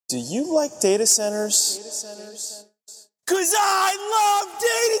Do you like data centers? Cause I love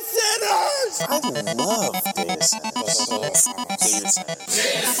data centers! I love data centers. Data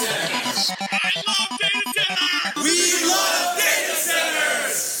centers. I love data centers! We love data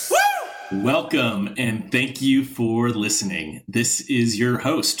centers! Woo! Welcome and thank you for listening. This is your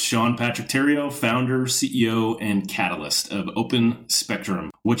host, Sean Patrick Theriault, founder, CEO, and catalyst of Open Spectrum.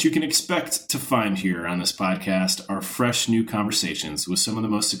 What you can expect to find here on this podcast are fresh new conversations with some of the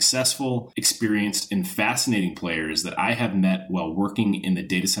most successful, experienced, and fascinating players that I have met while working in the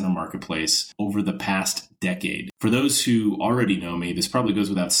data center marketplace over the past decade. For those who already know me, this probably goes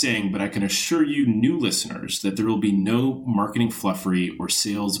without saying, but I can assure you new listeners that there will be no marketing fluffery or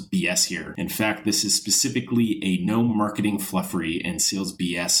sales BS here. In fact, this is specifically a no marketing fluffery and sales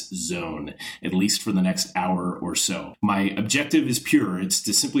BS zone, at least for the next hour or so. My objective is pure. It's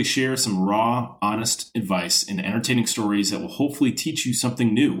to simply share some raw, honest advice and entertaining stories that will hopefully teach you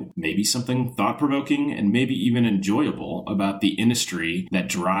something new, maybe something thought-provoking and maybe even enjoyable about the industry that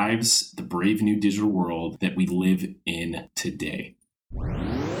drives the brave new digital world that we live in today.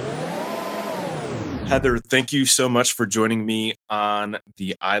 Heather, thank you so much for joining me on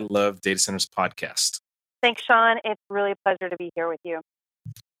the I Love Data Centers podcast. Thanks, Sean. It's really a pleasure to be here with you.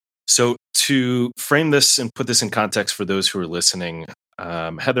 So to frame this and put this in context for those who are listening,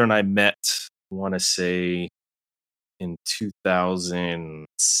 Heather and I met, I want to say, in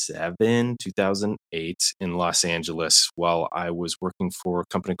 2007, 2008 in Los Angeles while I was working for a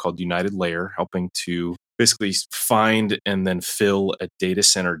company called United Layer, helping to basically find and then fill a data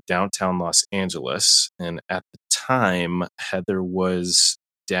center downtown Los Angeles. And at the time, Heather was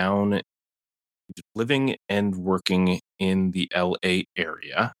down living and working in the LA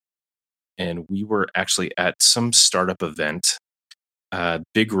area. And we were actually at some startup event,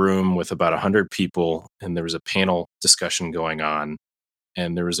 big room with about 100 people, and there was a panel discussion going on.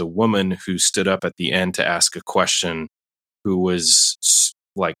 And there was a woman who stood up at the end to ask a question who was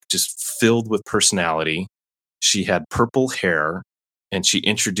like just filled with personality. She had purple hair and she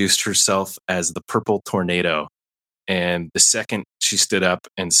introduced herself as the Purple Tornado. And the second she stood up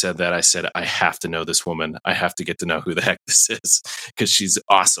and said that, I said, I have to know this woman. I have to get to know who the heck this is because she's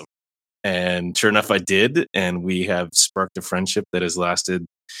awesome. And sure enough, I did. And we have sparked a friendship that has lasted,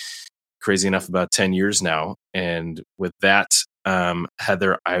 crazy enough, about 10 years now. And with that,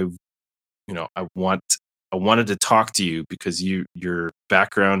 Heather, I wanted to talk to you because your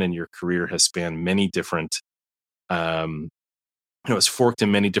background and your career has spanned many different, it's forked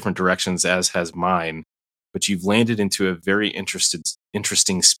in many different directions, as has mine. But you've landed into a very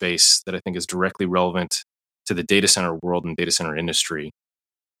interesting space that I think is directly relevant to the data center world and data center industry.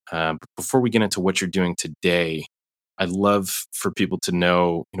 But before we get into what you're doing today, I'd love for people to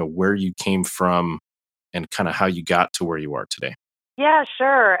know, where you came from and kind of how you got to where you are today. Yeah,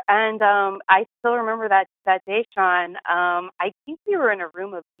 sure. And I still remember that day, Sean. I think we were in a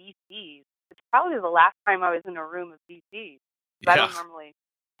room of VCs. It's probably the last time I was in a room of VCs. I don't normally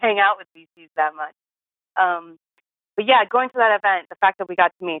hang out with VCs that much. But yeah, going to that event, the fact that we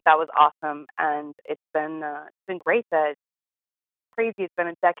got to meet, that was awesome. And it's been great. That crazy. It's been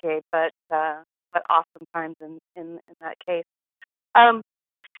a decade, but awesome times in that case.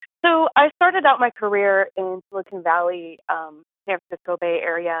 So I started out my career in Silicon Valley, San Francisco Bay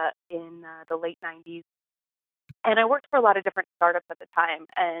Area in the late 90s. And I worked for a lot of different startups at the time,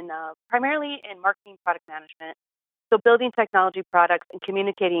 and primarily in marketing product management. So building technology products and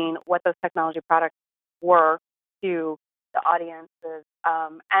communicating what those technology products were to the audiences.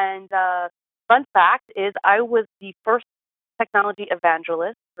 And fun fact is I was the first technology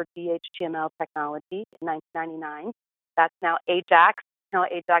evangelist for DHTML technology in 1999. That's now Ajax. Now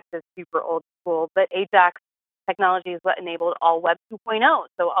Ajax is super old school, but Ajax technology is what enabled all Web 2.0.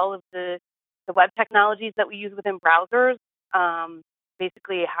 So all of the web technologies that we use within browsers,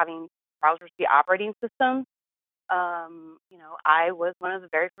 basically having browsers be operating systems. I was one of the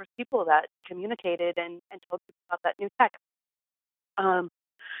very first people that communicated and told people about that new tech.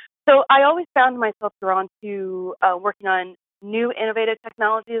 So I always found myself drawn to working on new innovative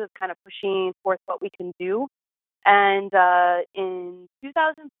technology that's kind of pushing forth what we can do. And in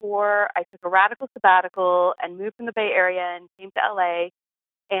 2004, I took a radical sabbatical and moved from the Bay Area and came to LA.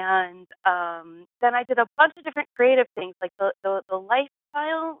 And then I did a bunch of different creative things. Like the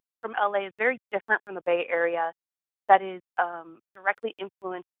lifestyle from LA is very different from the Bay Area. That is directly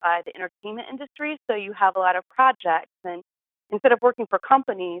influenced by the entertainment industry. So you have a lot of projects. And instead of working for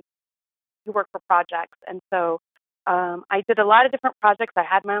companies, you work for projects. And so I did a lot of different projects. I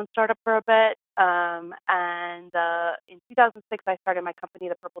had my own startup for a bit. And in 2006, I started my company,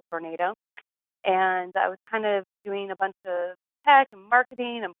 The Purple Tornado. And I was kind of doing a bunch of tech and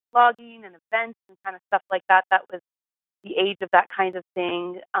marketing and blogging and events and kind of stuff like that. That was the age of that kind of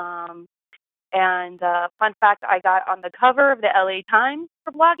thing. And fun fact, I got on the cover of the LA Times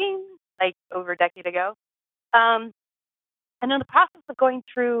for blogging like over a decade ago. And in the process of going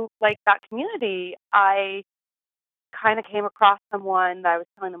through like that community, I kind of came across someone that I was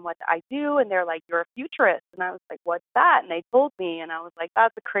telling them what I do, and they're like, "You're a futurist," and I was like, "What's that?" And they told me, and I was like,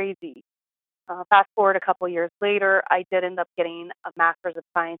 "That's crazy." Fast forward a couple years later, I did end up getting a Master's of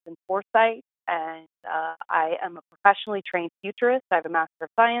Science in Foresight, and I am a professionally trained futurist. I have a Master of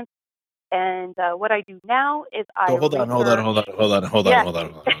Science, and what I do now is I So hold on,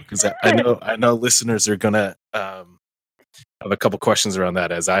 because I know listeners are gonna have a couple questions around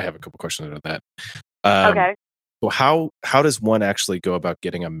that, as I have a couple questions around that. Okay. So how does one actually go about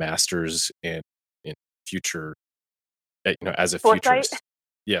getting a master's in future, as a Foresight? futurist?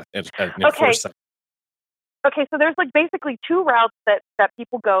 Yeah, in Okay. foresight. Okay, so there's like basically two routes that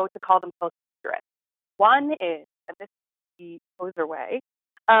people go to call themselves futurists. One is, and this is the poser way,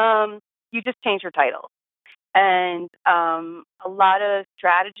 you just change your title. And a lot of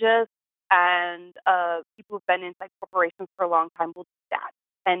strategists and people who've been inside corporations for a long time will do that.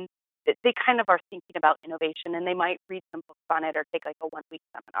 And they kind of are thinking about innovation, and they might read some books on it or take like a 1-week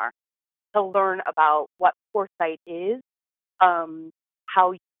seminar to learn about what foresight is,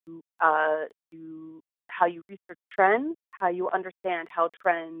 how you research trends, how you understand how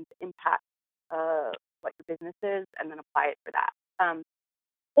trends impact what your business is, and then apply it for that.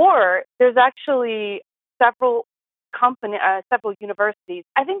 Or there's actually several several universities.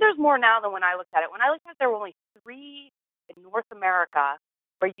 I think there's more now than when I looked at it. When I looked at it, there were only 3 in North America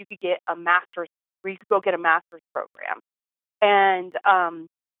where you could get a master's, where you could go get a master's program. And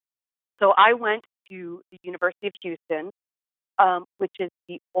so I went to the University of Houston, which is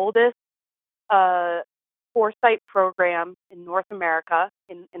the oldest foresight program in North America,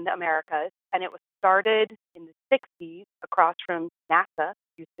 in the Americas, and it was started in the 60s across from NASA,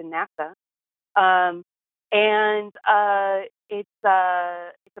 Houston NASA. And it's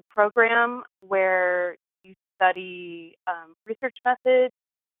a program where you study research methods,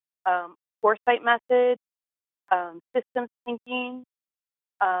 foresight methods, systems thinking,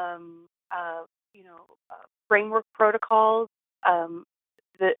 um, uh, framework protocols.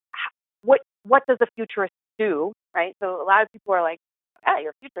 The what does a futurist do, right? So a lot of people are like,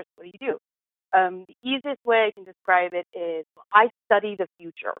 "You're a futurist. What do you do?" The easiest way I can describe it is, I study the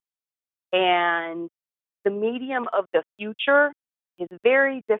future, and the medium of the future is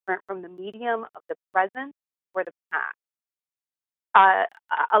very different from the medium of the present or the past.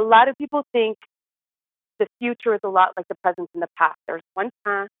 A lot of people think the future is a lot like the present and the past. There's one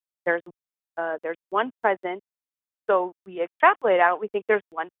past, there's one present, so we extrapolate out, we think there's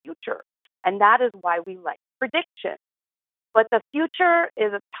one future. And that is why we like prediction. But the future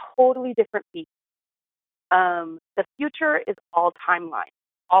is a totally different beast. The future is all timeline,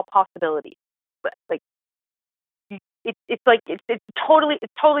 all possibilities. But like it's totally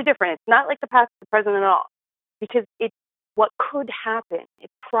different. It's not like the past, the present at all, because it's what could happen.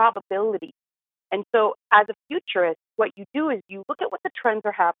 It's probability. And so, as a futurist, what you do is you look at what the trends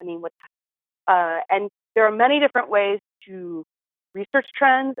are happening, and there are many different ways to research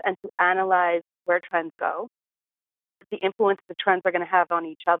trends and to analyze where trends go, the influence the trends are going to have on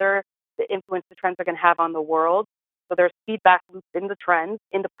each other, the influence the trends are going to have on the world. So there's feedback loops in the trends,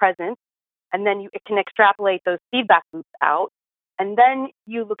 in the present, and then it can extrapolate those feedback loops out, and then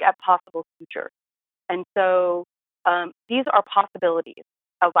you look at possible futures. And so these are possibilities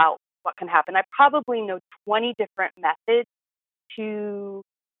about what can happen. I probably know 20 different methods to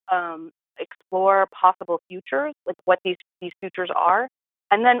explore possible futures, like what these futures are.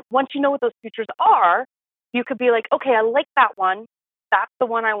 And then once you know what those futures are, you could be like, okay, I like that one. That's the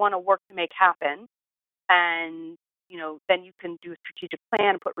one I want to work to make happen. And then you can do a strategic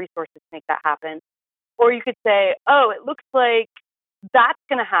plan and put resources to make that happen. Or you could say, oh, it looks like that's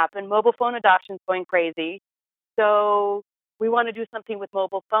going to happen. Mobile phone adoption is going crazy. So we want to do something with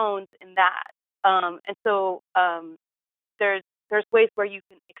mobile phones in that. And so there's ways where you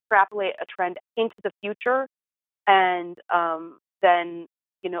can extrapolate a trend into the future, and then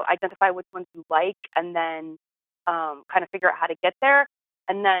identify which ones you like, and then kind of figure out how to get there.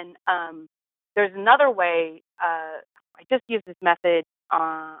 And then there's another way. I just used this method.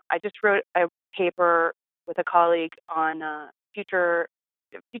 I just wrote a paper with a colleague on future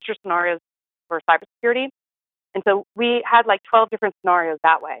scenarios for cybersecurity. And so we had like 12 different scenarios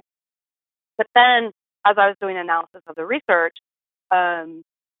that way. But then, as I was doing analysis of the research,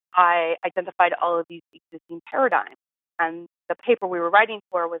 I identified all of these existing paradigms. And the paper we were writing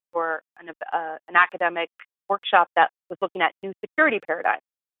for was for an academic workshop that was looking at new security paradigms.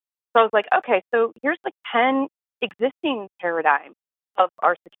 So I was like, okay, so here's like 10 existing paradigms of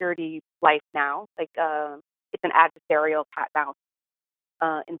our security life now. Like it's an adversarial cat mouse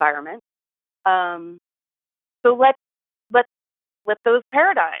environment. So let's those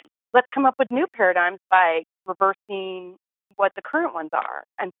paradigms. Let's come up with new paradigms by reversing what the current ones are.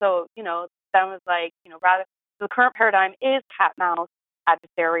 And so, that was like, rather the current paradigm is cat mouse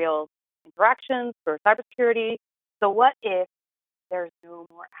adversarial interactions for cybersecurity. So what if there's no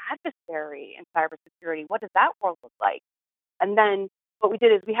more adversary in cybersecurity? What does that world look like? And then what we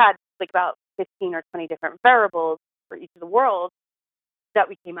did is we had like about 15 or 20 different variables for each of the worlds that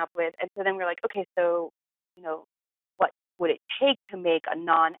we came up with. And so then we were like, okay, so, what would it take to make a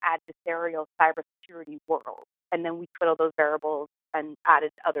non-adversarial cybersecurity world? And then we put all those variables and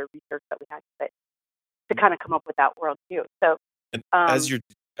added other research that we had to kind of come up with that world too. So and as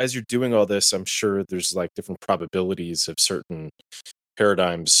you're doing all this, I'm sure there's like different probabilities of certain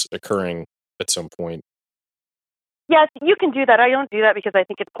paradigms occurring at some point. Yes, you can do that. I don't do that because I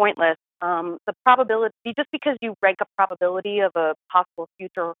think it's pointless. The probability, just because you rank a probability of a possible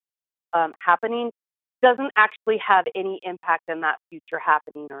future happening, doesn't actually have any impact on that future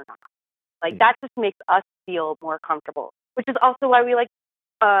happening or not. Like that just makes us feel more comfortable, which is also why we like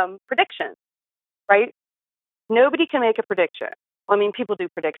predictions, right? Nobody can make a prediction. Well, I mean, people do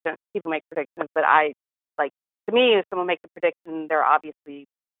predictions. People make predictions, but to me, if someone makes a prediction, they're obviously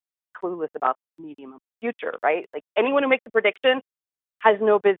clueless about the medium of the future, right? Like anyone who makes a prediction has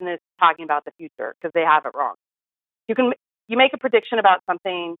no business talking about the future because they have it wrong. You make a prediction about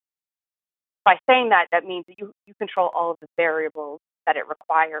something. By saying that means that you control all of the variables that it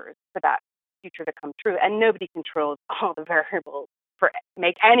requires for that future to come true, and nobody controls all the variables to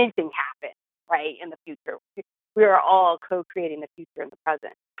make anything happen, right, in the future. We are all co-creating the future in the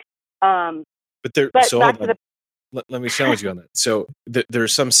present. Let me challenge you on that. So there are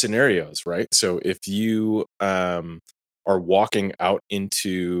some scenarios, right? So if you are walking out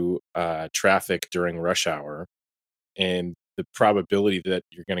into traffic during rush hour, and the probability that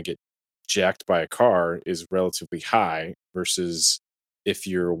you're going to get jacked by a car is relatively high versus if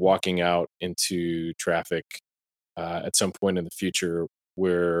you're walking out into traffic at some point in the future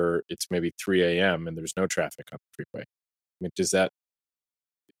where it's maybe 3 a.m. and there's no traffic on the freeway. I mean,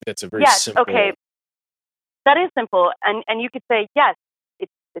 that's a very simple. Okay. That is simple. And you could say, yes,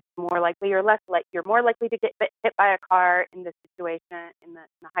 it's more likely you're more likely to get hit by a car in this situation in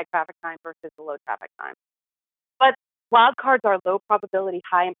the high traffic time versus the low traffic time. But wild cards are low probability,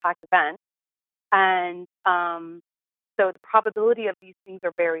 high impact events. And so the probability of these things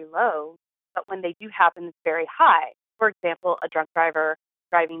are very low, but when they do happen, it's very high. For example, a drunk driver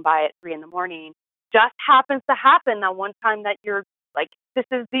driving by at 3 a.m. just happens to happen that one time that you're like, this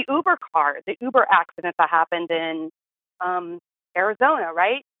is the Uber accident that happened in Arizona,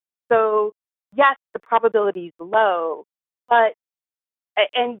 right? So yes, the probability is low, but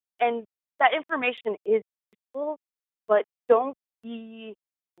and that information is useful, but don't be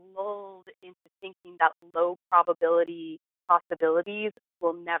lulled into thinking that low probability possibilities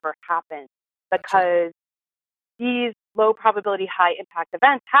will never happen, because these low probability, high impact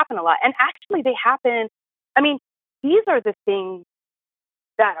events happen a lot. And actually they happen. I mean, these are the things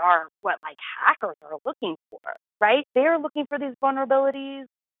that are what like hackers are looking for, right? They're looking for these vulnerabilities.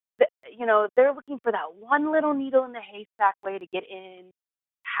 They're looking for that one little needle in the haystack way to get in,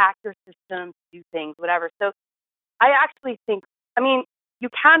 hack your systems, do things, whatever. So I actually think, you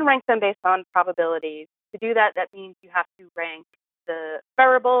can rank them based on probabilities. To do that, that means you have to rank the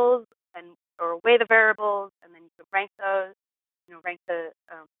variables or weigh the variables, and then you can rank those, rank the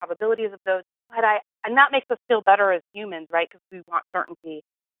probabilities of those. And that makes us feel better as humans, right? Because we want certainty.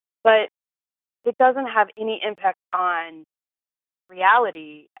 But it doesn't have any impact on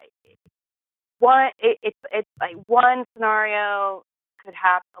reality. It's like one scenario could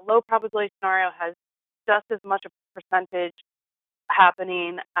have a low probability scenario has just as much a percentage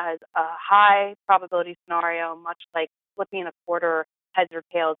happening as a high probability scenario, much like flipping a quarter heads or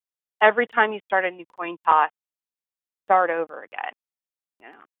tails. Every time you start a new coin toss, start over again.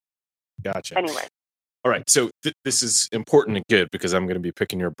 Gotcha. Anyway. All right. So this is important and good because I'm going to be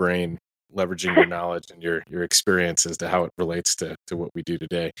picking your brain, leveraging your knowledge and your experience as to how it relates to what we do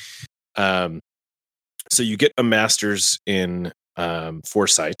today. So you get a master's in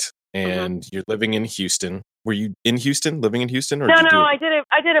foresight, and you're living in Houston. Were you in Houston, living in Houston? Or No, I did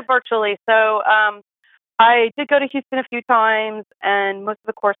it virtually. So I did go to Houston a few times, and most of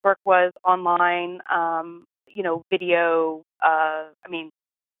the coursework was online, video.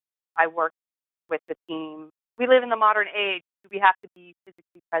 I worked with the team. We live in the modern age. We have to be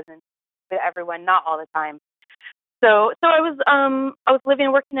physically present with everyone, not all the time, So I was living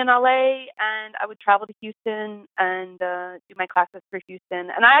and working in LA, and I would travel to Houston and do my classes for Houston.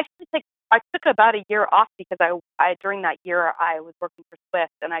 And I took about a year off because I during that year I was working for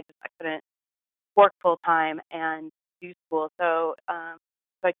Swift, and I couldn't work full time and do school. So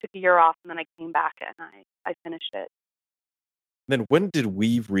I took a year off, and then I came back and I finished it. Then when did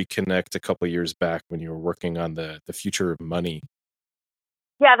we reconnect a couple years back when you were working on the Future of Money?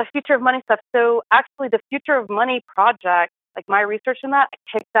 Yeah, the Future of Money stuff. So actually, the Future of Money project, like my research in that, I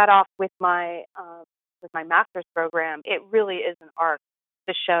kicked that off with my master's program. It really is an arc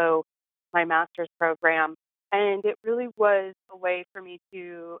to show my master's program, and it really was a way for me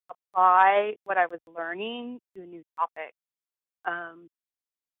to apply what I was learning to a new topic. Um,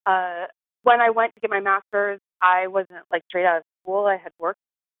 when I went to get my master's, I wasn't like straight out of school. I had worked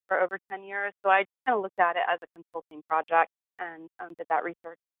for over 10 years, so I just kind of looked at it as a consulting project and did that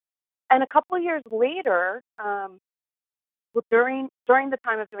research. And a couple of years later, during the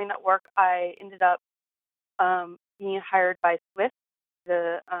time of doing that work, I ended up being hired by Swift.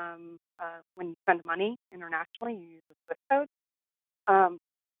 When you spend money internationally, you use the Swift code.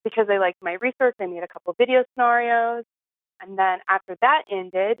 Because they liked my research, I made a couple video scenarios, and then after that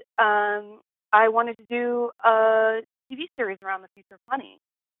ended, I wanted to do a TV series around the future of money.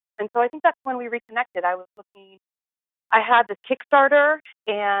 And so I think that's when we reconnected. I had this Kickstarter,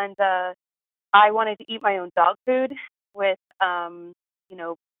 and I wanted to eat my own dog food with,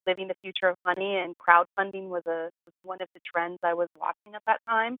 living the future of money, and crowdfunding was one of the trends I was watching at that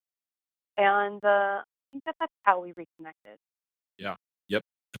time. And I think that's how we reconnected. Yeah. Yep.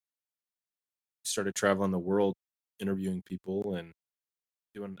 Started traveling the world, interviewing people, and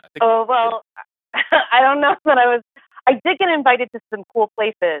doing. I think. Oh well, I don't know that I did get invited to some cool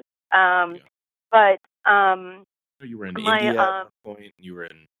places, but you were in India at one point. You were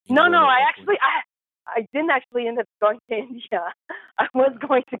in. England no, I didn't actually end up going to India. I was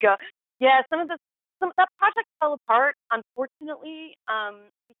going to go. Yeah, some of that project fell apart, unfortunately,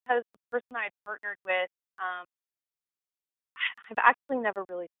 because the person I had partnered with. I've actually never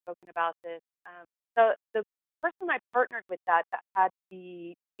really spoken about this. The person I partnered with that had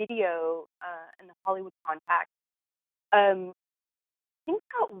the video and the Hollywood contact, things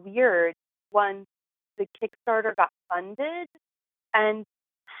got weird once the Kickstarter got funded, and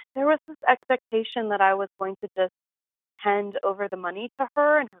there was this expectation that I was going to just hand over the money to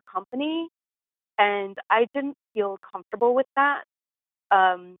her and her company, and I didn't feel comfortable with that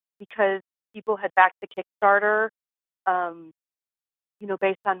because people had backed the Kickstarter,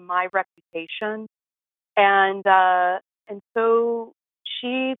 based on my reputation, and so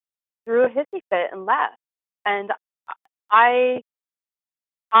she threw a hissy fit and left, and I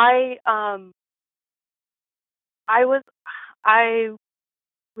was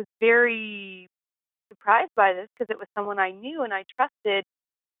very surprised by this because it was someone I knew and I trusted,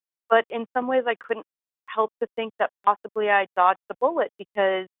 but in some ways I couldn't help to think that possibly I dodged the bullet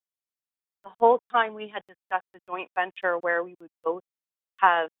because the whole time we had discussed a joint venture where we would both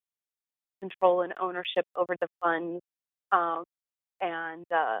have control and ownership over the funds, and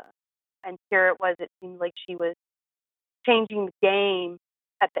here it was. It seemed like she was changing the game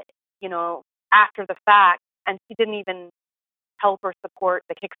after the fact, and she didn't even help or support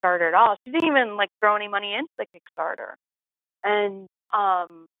the Kickstarter at all. She didn't even throw any money into the Kickstarter, and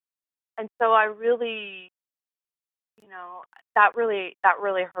so I really, that really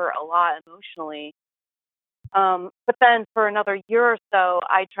hurt a lot emotionally. But then for another year or so,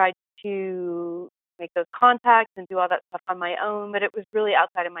 I tried to make those contacts and do all that stuff on my own, but it was really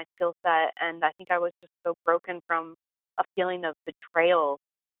outside of my skill set, and I think I was just so broken from a feeling of betrayal.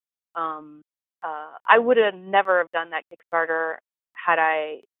 I would have never have done that Kickstarter had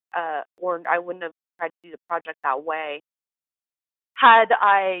or I wouldn't have tried to do the project that way had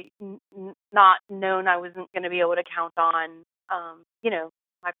I not known I wasn't going to be able to count on,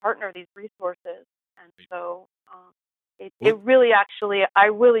 my partner, these resources. And so it really actually, I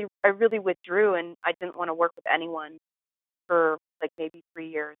really withdrew, and I didn't want to work with anyone for maybe 3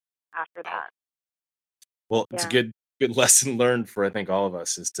 years after that. Well, it's a good lesson learned for, I think, all of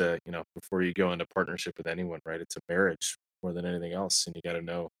us is to, before you go into partnership with anyone, right? It's a marriage more than anything else. And you got to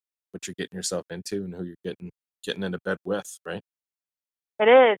know what you're getting yourself into and who you're getting into bed with, right? It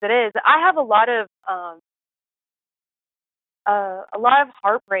is. I have a lot of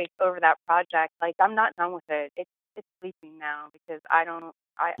heartbreak over that project. I'm not done with it. It's sleeping now because I don't.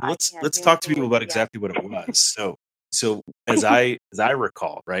 Let's talk to people about exactly what it was. So as I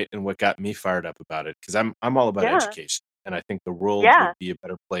recall, right, and what got me fired up about it, because I'm all about education, and I think the world would be a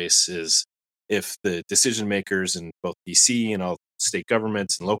better place is if the decision makers in both DC and state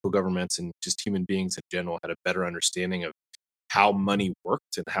governments and local governments and just human beings in general had a better understanding of how money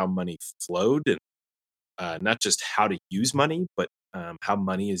worked and how money flowed, and not just how to use money, but how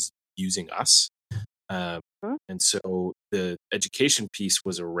money is using us. And so the education piece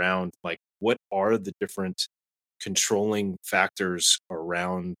was around like, what are the different controlling factors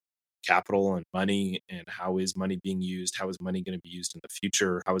around capital and money, and how is money being used? How is money going to be used in the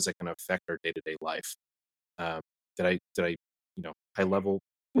future? How is that going to affect our day-to-day life? Did I, high level,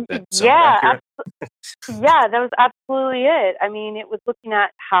 did that sound accurate? Yeah, that was absolutely it. I mean, it was looking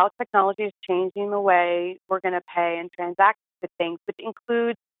at how technology is changing the way we're going to pay and transact with things, which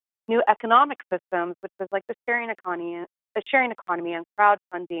includes new economic systems, which is like the sharing economy and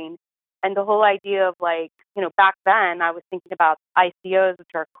crowdfunding, and the whole idea of like, back then I was thinking about ICOs, which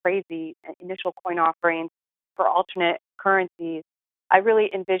are crazy, initial coin offerings for alternate currencies. I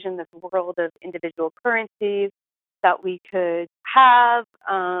really envisioned this world of individual currencies that we could have,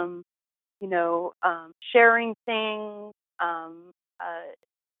 sharing things,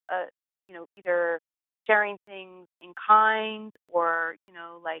 either sharing things in kind or,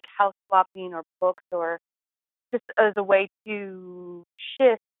 like house swapping or books, or just as a way to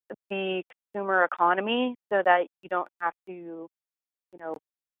shift the consumer economy so that you don't have to,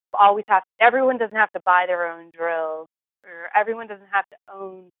 everyone doesn't have to buy their own drill, or everyone doesn't have to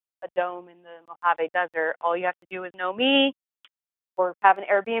own a dome in the Mojave Desert. All you have to do is know me or have an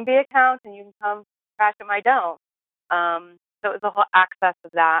Airbnb account and you can come crash at my dome. So it was a whole access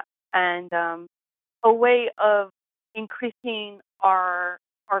of that, and a way of increasing our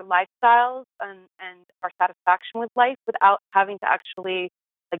lifestyles and our satisfaction with life without having to actually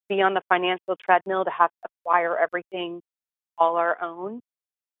like be on the financial treadmill to have to acquire everything all our own.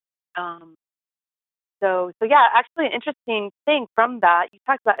 So yeah, actually an interesting thing from that, you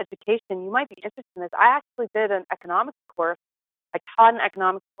talked about education. You might be interested in this. I actually did an economics course. I taught an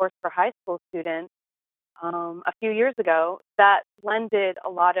economics course for high school students a few years ago that blended a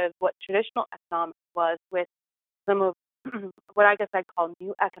lot of what traditional economics was with some of what I guess I'd call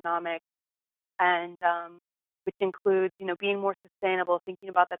new economics, and which includes, being more sustainable, thinking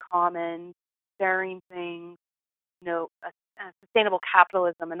about the commons, sharing things, sustainable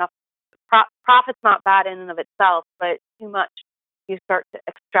capitalism. Enough profit's not bad in and of itself, but too much, you start to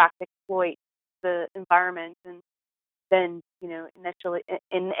exploit the environment, and then, initially,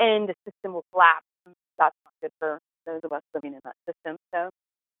 in the end, the system will collapse. And that's not good for those of us living in that system. So,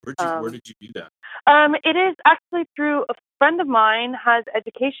 where did you do that? It is actually through a friend of mine has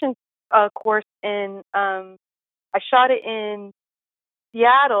education course in. I shot it in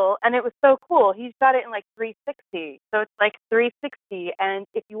Seattle, and it was so cool. He shot it in like 360, so it's like 360. And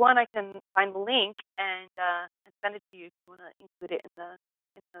if you want, I can find the link and send it to you if you want to include it in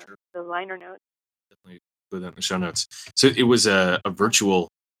Sure. the liner notes. Definitely put that in the show notes. So it was a virtual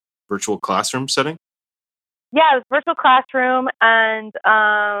classroom setting? Yeah, it was virtual classroom, and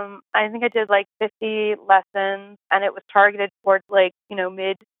I think I did like 50 lessons, and it was targeted towards like,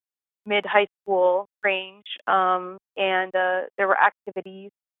 mid high school range, and there were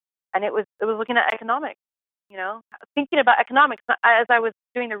activities, and it was looking at economics, thinking about economics. As I was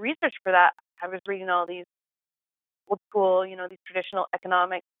doing the research for that, I was reading all these old school, these traditional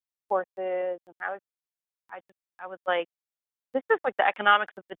economic courses, and I was like, this is like the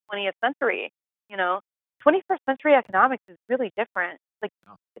economics of the 20th century, 21st century economics is really different. Like,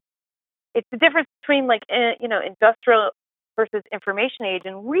 it's the difference between like, industrial versus information age,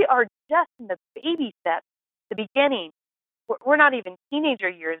 and we are just in the baby steps, the beginning. We're not even teenager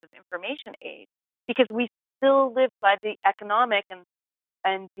years of information age, because we still live by the economic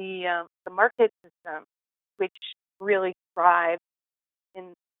and the market system, which really thrive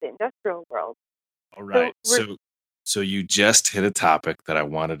in the industrial world. All right. So you just hit a topic that I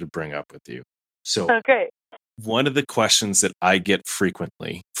wanted to bring up with you. So okay. One of the questions that I get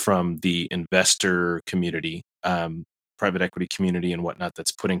frequently from the investor community, private equity community and whatnot,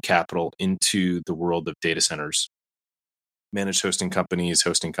 that's putting capital into the world of data centers, managed hosting companies,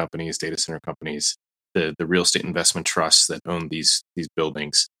 data center companies, the real estate investment trusts that own these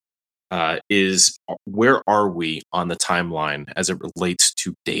buildings, is where are we on the timeline as it relates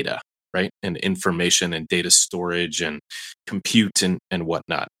to data, right? And information and data storage and compute and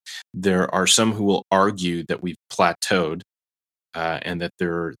whatnot. There are some who will argue that we've plateaued, and that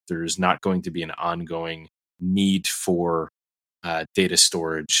there's not going to be an ongoing need for data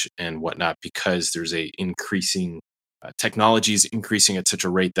storage and whatnot, because there's a increasing technology is increasing at such a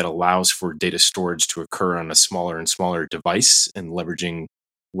rate that allows for data storage to occur on a smaller and smaller device and leveraging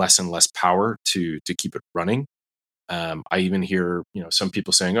less and less power to keep it running. I even hear some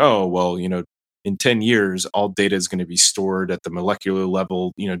people saying, "Oh, well, in 10 years, all data is going to be stored at the molecular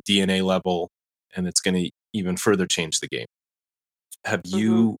level, DNA level, and it's going to even further change the game. Have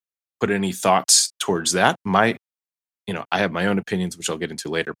you put any thoughts towards that? I have my own opinions, which I'll get into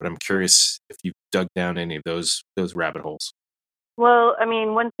later, but I'm curious if you've dug down any of those rabbit holes. Well, I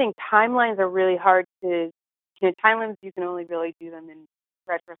mean, one thing, timelines are really hard timelines, you can only really do them in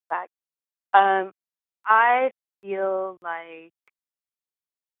retrospect. I feel like,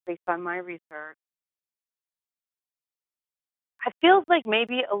 based on my research, it feels like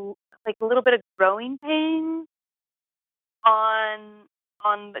maybe a little bit of growing pains on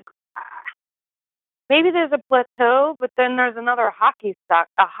the. Maybe there's a plateau, but then there's another hockey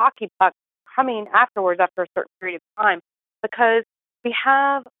puck coming afterwards after a certain period of time, because we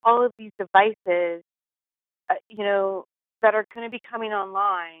have all of these devices, that are going to be coming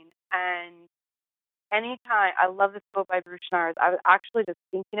online. And anytime, I love this quote by Bruce Schneier. I was actually just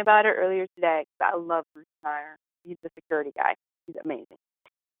thinking about it earlier today because I love Bruce Schneier. He's the security guy. He's amazing.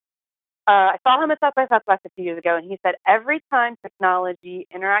 I saw him at South by Southwest a few years ago, and he said every time technology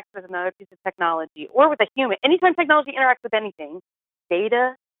interacts with another piece of technology or with a human, anytime technology interacts with anything,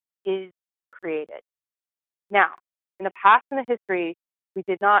 data is created. Now, in the past, in the history, we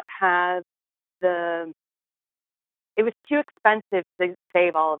did not have it was too expensive to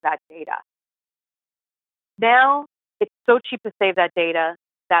save all of that data. Now, it's so cheap to save that data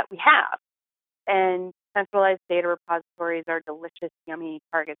that we have. And centralized data repositories are delicious, yummy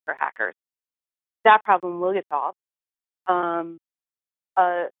targets for hackers. That problem will get solved.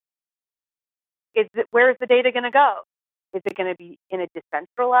 Where is the data going to go? Is it going to be in a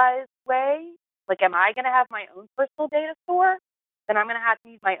decentralized way? Like, am I going to have my own personal data store? Then I'm going to have to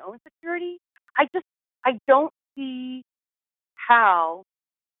use my own security? I don't see how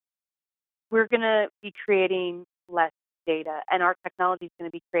we're going to be creating less data, and our technology is going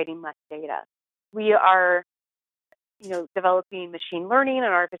to be creating less data. We are, developing machine learning and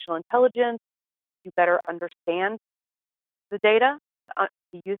artificial intelligence to better understand the data, to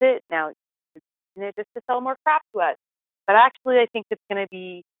use it. Now, just to sell more crap to us. But actually, I think it's going to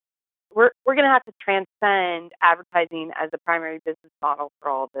be, we're going to have to transcend advertising as the primary business model for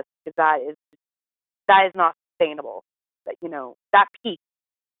all of this, because that is not sustainable. That, that peak,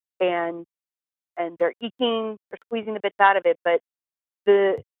 and they're squeezing the bits out of it. But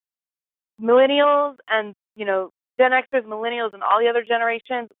the millennials and, Gen Xers, millennials, and all the other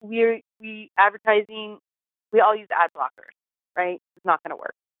generations, we advertising, we all use ad blockers, right? It's not going to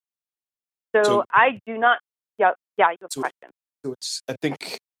work. So I do not. Yeah, you have a question. So I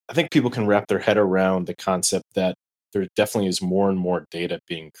think people can wrap their head around the concept that there definitely is more and more data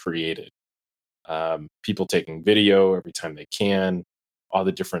being created. People taking video every time they can, all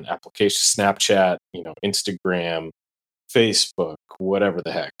the different applications, Snapchat, Instagram, Facebook, whatever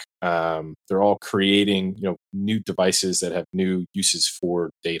the heck. They're all creating, new devices that have new uses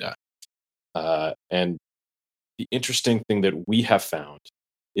for data. And the interesting thing that we have found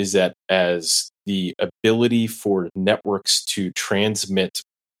is that as the ability for networks to transmit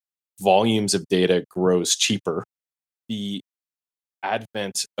volumes of data grows cheaper, the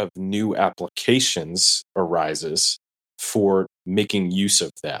advent of new applications arises for making use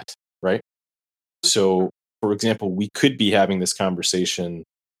of that, right? So, for example, we could be having this conversation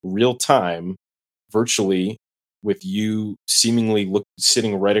real time, virtually, with you seemingly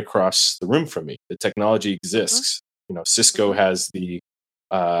sitting right across the room from me. The technology exists. Cisco has the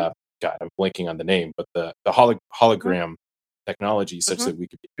God, I'm blanking on the name, but the hologram technology, such that we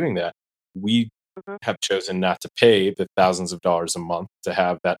could be doing that. We have chosen not to pay the thousands of dollars a month to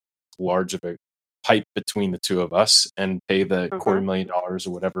have that large of a pipe between the two of us, and pay the $250,000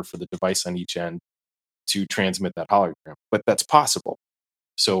 or whatever for the device on each end to transmit that hologram. But that's possible.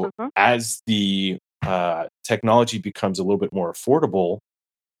 So as the technology becomes a little bit more affordable,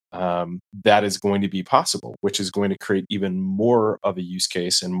 that is going to be possible, which is going to create even more of a use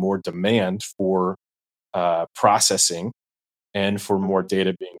case and more demand for processing, and for more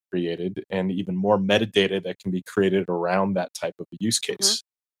data being created, and even more metadata that can be created around that type of a use case.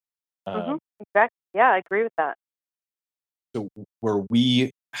 Exactly. Yeah, I agree with that. So where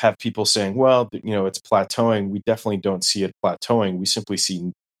we have people saying, well, it's plateauing, we definitely don't see it plateauing. We simply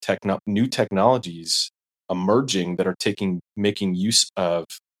see new technologies emerging that are making use of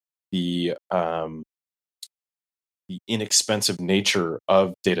the inexpensive nature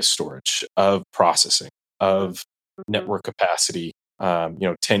of data storage, of processing, of network capacity,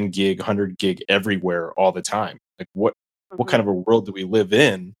 10 gig, 100 gig everywhere all the time. Like what kind of a world do we live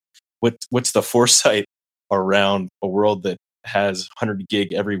in? What's the foresight around a world that has 100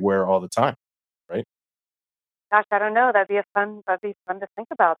 gig everywhere all the time, right? Gosh, I don't know. That'd be fun to think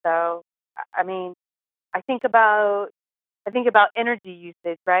about, though. I mean, I think about energy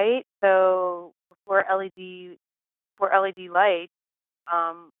usage, right? So before LED lights,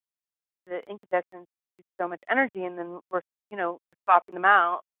 um, the incandescents use so much energy, and then we're swapping them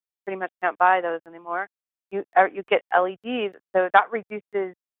out. Pretty much can't buy those anymore. You get LEDs, so that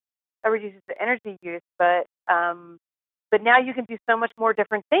reduces the energy use, but now you can do so much more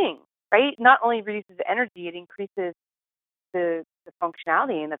different things, right? Not only reduces the energy, it increases the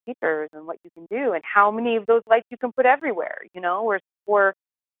functionality and the features and what you can do and how many of those lights you can put everywhere, or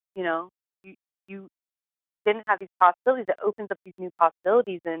you know, you you didn't have these possibilities. It opens up these new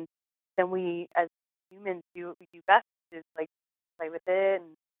possibilities, and then we as humans do what we do best, is like play with it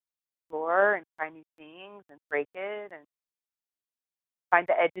and explore and try new things and break it and find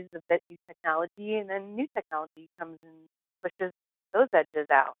the edges of that new technology, and then new technology comes and pushes those edges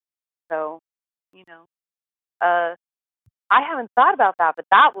out. So, you know, uh, I haven't thought about that, but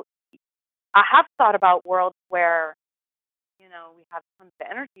I have thought about worlds where we have tons of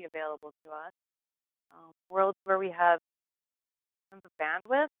energy available to us, worlds where we have tons of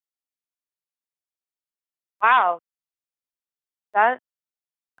bandwidth. Wow, that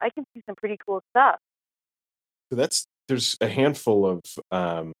I can see some pretty cool stuff. So there's a handful of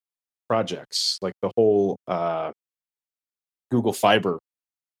projects, like the whole Google Fiber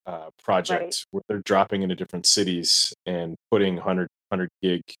project, Right. where they're dropping into different cities and putting 100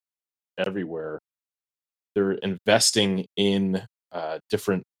 gig everywhere. They're investing in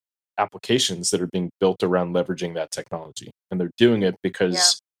different applications that are being built around leveraging that technology. And they're doing it Yeah.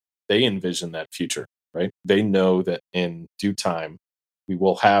 because they envision that future, right? They know that in due time, we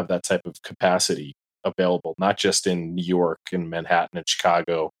will have that type of capacity available, not just in New York and Manhattan and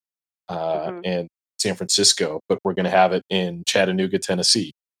Chicago hmm and San Francisco, but we're going to have it in Chattanooga,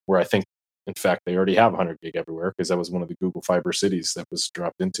 Tennessee, where I think, in fact, they already have 100 gig everywhere, because that was one of the Google Fiber cities that was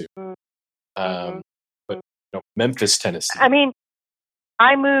dropped into. Mm-hmm. But Memphis, I Tennessee. mean,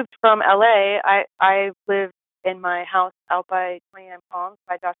 I moved from LA. I live in my house out by 29 Palms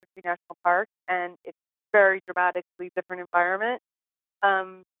by Joshua Tree National Park, and it's very dramatically different environment.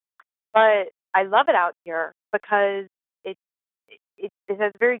 Um, but I love it out here because it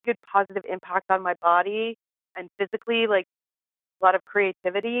has a very good positive impact on my body and physically, like a lot of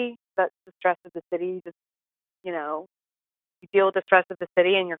creativity. That's the stress of the city. Just you know, you deal with the stress of the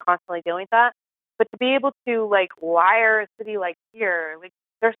city, and you're constantly dealing with that. But to be able to like wire a city like here, like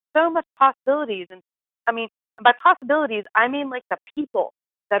there's so much possibilities, and I mean, by possibilities, I mean like the people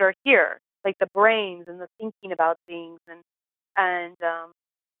that are here, like the brains and the thinking about things, and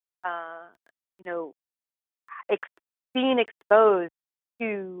uh, you know, ex- being exposed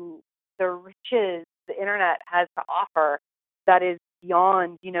to the riches the internet has to offer that is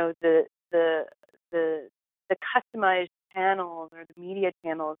beyond, the the customized channels or the media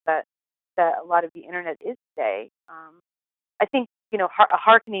channels that a lot of the internet is today. I think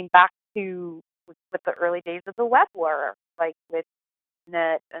harkening back to what the early days of the web were, like with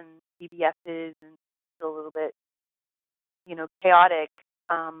net and BBSs, and still a little bit chaotic.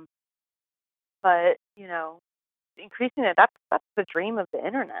 Um, but increasing it, that's the dream of the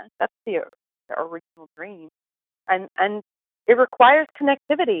internet. That's the original dream, and it requires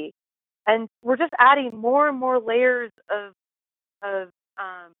connectivity, and we're just adding more and more layers of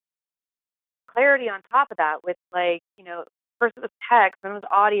clarity on top of that, with like first it was text, then it was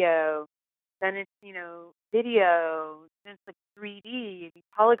audio, then it's video, then it's like 3D, these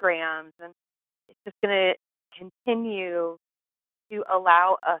holograms, and it's just going to continue to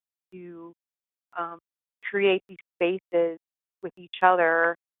allow us to um, create these spaces with each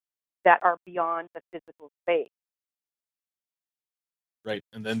other that are beyond the physical space. Right.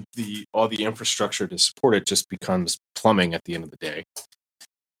 And then all the infrastructure to support it just becomes plumbing at the end of the day.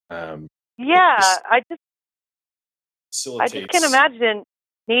 Yeah, I just facilitates. can't imagine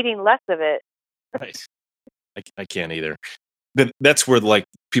needing less of it. Right. I can't either. But that's where like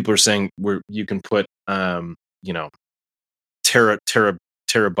people are saying where you can put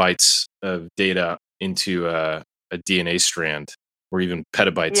terabytes of data into a DNA strand, or even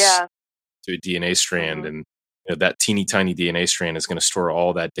petabytes to a DNA strand, and that teeny tiny DNA strand is going to store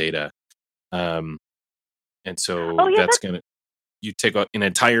all that data. And so that's going to, you take an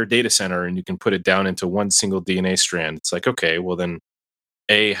entire data center and you can put it down into one single DNA strand. It's like, okay, well then,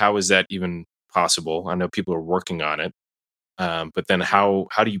 how is that even possible? I know people are working on it. But then how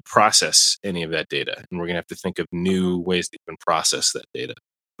do you process any of that data? And we're going to have to think of new ways to even process that data.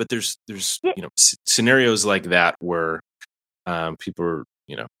 But there's scenarios like that where people are,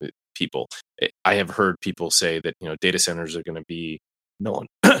 I have heard people say that data centers are going to be null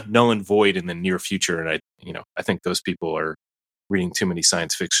and void in the near future, and I think those people are reading too many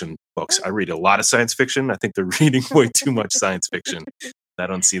science fiction books. I read a lot of science fiction. I think they're reading way too much science fiction. I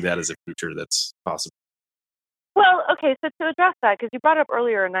don't see that as a future that's possible. Well, okay, so to address that, because you brought it up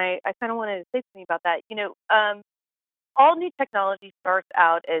earlier, and I kind of wanted to say something about that. All new technology starts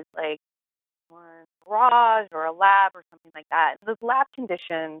out as like a garage or a lab or something like that. Those lab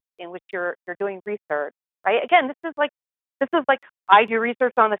conditions in which you're doing research, right? Again, this is like I do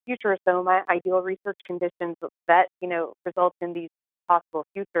research on the future, so my ideal research conditions that result in these possible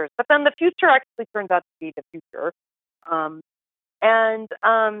futures. But then the future actually turns out to be the future, and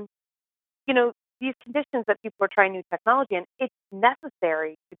these conditions that people are trying new technology, and it's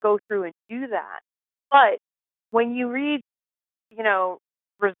necessary to go through and do that. But when you read,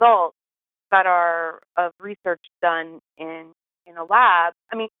 results that are of research done in a lab,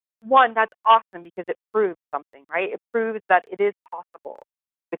 I mean, one, that's awesome because it proves something, right? It proves that it is possible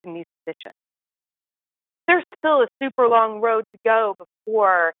within these conditions. There's still a super long road to go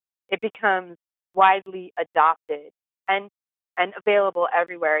before it becomes widely adopted and available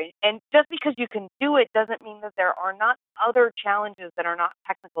everywhere. And just because you can do it doesn't mean that there are not other challenges that are not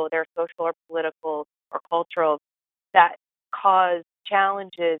technical, they're social or political or cultural, that cause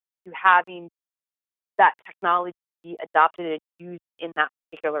challenges to having that technology be adopted and used in that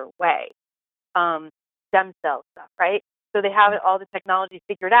particular way. Stem cell stuff, right? So they have all the technology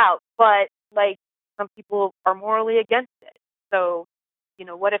figured out, but like some people are morally against it. So,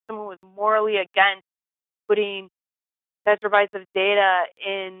 what if someone was morally against putting terabytes of data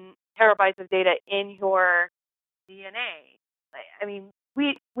in your DNA? I mean,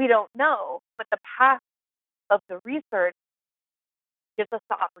 we don't know, but the path of the research gives us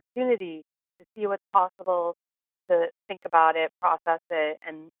the opportunity to see what's possible, to think about it, process it,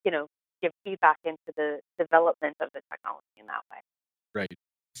 and give feedback into the development of the technology in that way. Right.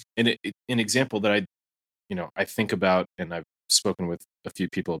 And an example that I think about, and I've spoken with a few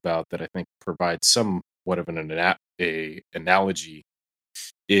people about, that I think provides somewhat of an analogy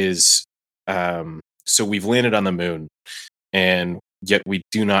is, so we've landed on the moon, and yet we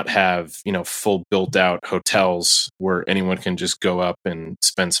do not have full built out hotels where anyone can just go up and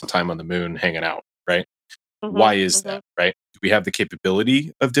spend some time on the moon hanging out, right? Why is that, right? Do we have the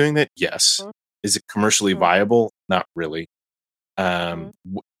capability of doing that? Yes. Is it commercially viable? Not really.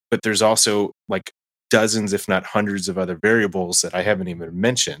 But there's also like dozens, if not hundreds of other variables that I haven't even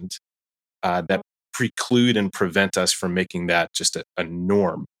mentioned that preclude and prevent us from making that just a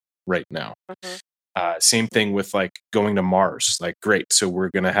norm right now. Same thing with like going to Mars. Like, great. So we're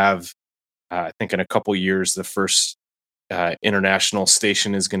going to have, I think in a couple years, the first international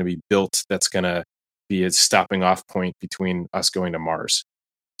station is going to be built. That's going to be a stopping off point between us going to Mars.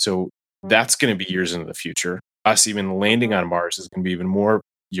 So that's going to be years into the future. Us even landing on Mars is going to be even more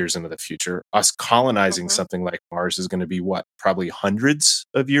years into the future. Us colonizing something like Mars is going to be what? Probably hundreds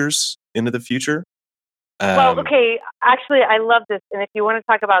of years into the future. Well, okay. Actually, I love this. And if you want to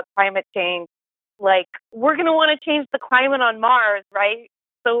talk about climate change, like we're going to want to change the climate on Mars, right?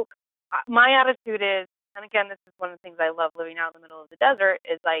 So my attitude is, and again, this is one of the things I love living out in the middle of the desert,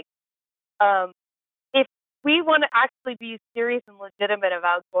 is like, if we want to actually be serious and legitimate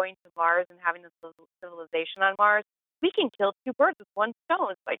about going to Mars and having this civilization on Mars, we can kill two birds with one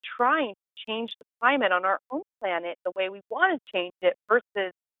stone by trying to change the climate on our own planet the way we want to change it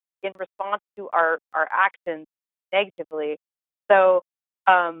versus in response to our actions negatively. So,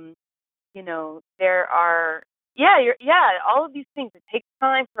 there are, all of these things. It takes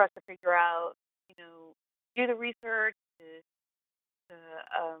time for us to figure out, do the research, to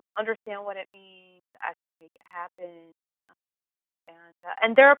understand what it means, to actually make it happen.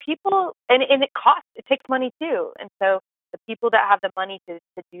 And there are people, and it costs, it takes money too. And so the people that have the money to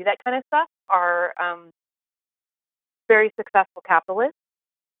do that kind of stuff are very successful capitalists.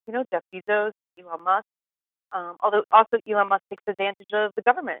 Jeff Bezos, Elon Musk. Although also Elon Musk takes advantage of the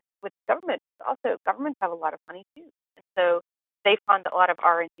government. With governments have a lot of money too, and so they fund a lot of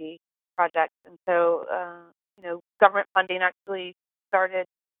R&D projects. And so government funding actually started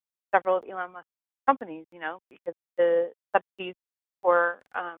several of Elon Musk's companies. Because the subsidies for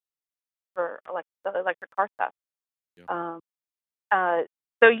the electric car stuff. Yeah.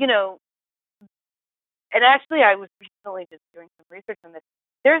 And actually, I was recently just doing some research on this.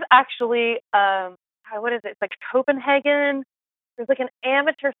 There's actually, what is it? It's like Copenhagen. There's like an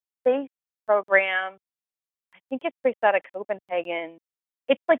amateur space program. I think it's based out of Copenhagen.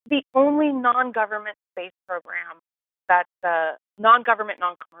 It's like the only non-government space program that's non-government,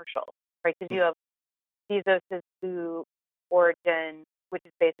 non-commercial, right? Because you have Bezos' Blue Origin, which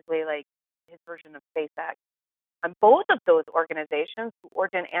is basically like his version of SpaceX. And both of those organizations, Blue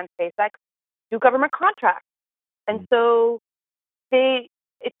Origin and SpaceX, do government contracts. And so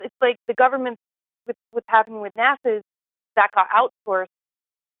it's like the government with what's happening with NASA is that got outsourced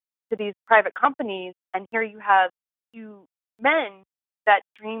to these private companies, and here you have two men that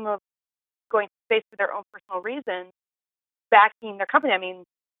dream of going to space for their own personal reasons, backing their company. I mean,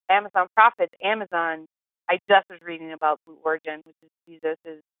 Amazon profits. Amazon. I just was reading about Blue Origin, which is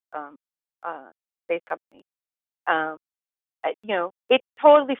Bezos's space company. It's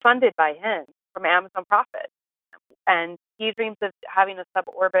totally funded by him from Amazon profits, and he dreams of having a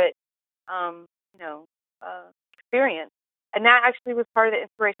suborbit, experience. And that actually was part of the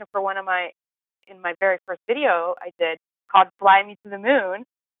inspiration for in my very first video I did called "Fly Me to the Moon."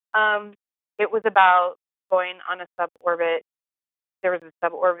 It was about going on a suborbit. There was a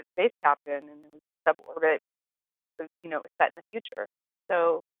suborbit space captain, and it was suborbit, set in the future.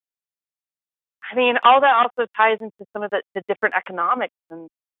 So, I mean, all that also ties into some of the different economics and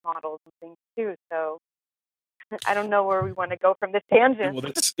models and things too. So, I don't know where we want to go from this tangent.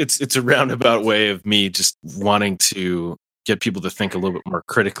 Well, it's a roundabout way of me just wanting to get people to think a little bit more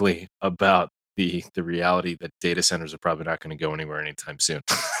critically about the reality that data centers are probably not going to go anywhere anytime soon.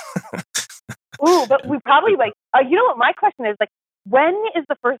 Ooh, but we probably what my question is, when is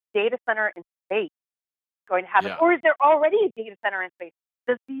the first data center in space going to happen? Yeah. Or is there already a data center in space?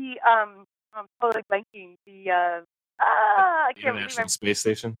 Does the I'm totally blanking, the International Space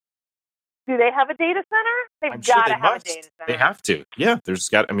Station? Do they have a data center? They've got to have a data center. They have to. Yeah,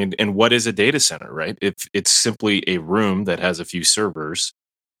 and what is a data center, right? It's simply a room that has a few servers,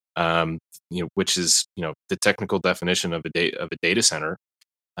 which is, the technical definition of a data center,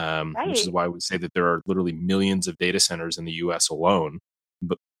 right. Which is why we say that there are literally millions of data centers in the US alone,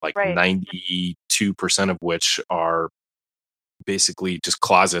 but 92% of which are basically just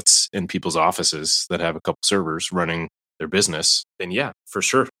closets in people's offices that have a couple servers running their business. Then yeah, for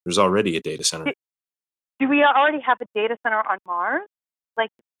sure, there's already a data center. Do we already have a data center on Mars? Like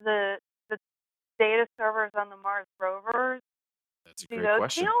the data servers on the Mars rovers? That's a great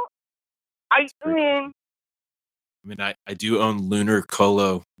question. I do own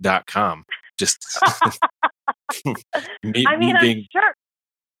lunarcolo.com. Just sure.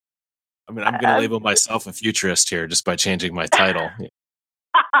 I'm going to label myself a futurist here just by changing my title.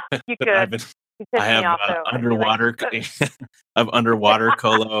 You could. I have underwater. I've underwater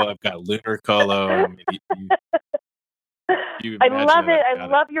colo. I've got lunar colo. I love it. I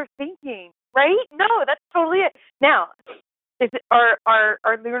love your thinking. Right? No, that's totally it. Now, are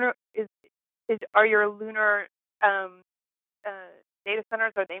your lunar data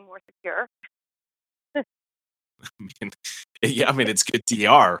centers, are they more secure? It's good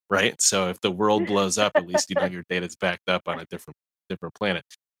DR, right? So if the world blows up, at least your data's backed up on a different planet.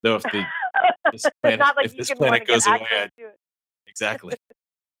 Though if this planet goes away, exactly.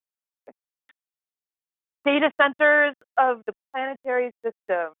 Data centers of the planetary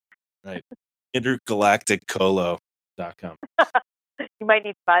system. Right. Intergalacticcolo.com. You might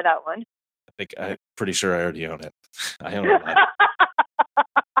need to buy that one. I'm pretty sure I already own it. I own a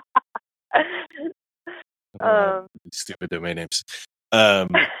lot. Stupid domain names.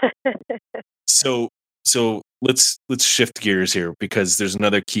 So let's shift gears here, because there's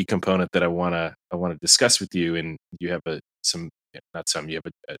another key component that I want to discuss with you, and you have a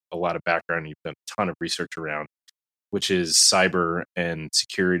lot of background. You've done a ton of research around, which is cyber and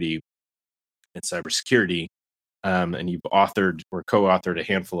security and cybersecurity. And you've authored or co-authored a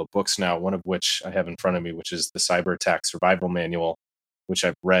handful of books now, one of which I have in front of me, which is the Cyber Attack Survival Manual, which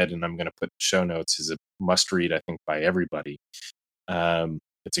I've read and I'm going to put in show notes. Is a must read, I think, by everybody.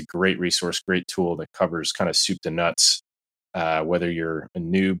 It's a great resource, great tool that covers kind of soup to nuts, whether you're a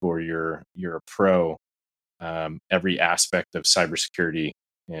noob or you're a pro, every aspect of cybersecurity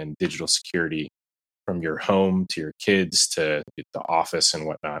and digital security, from your home to your kids to the office and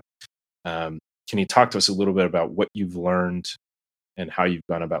whatnot. Can you talk to us a little bit about what you've learned and how you've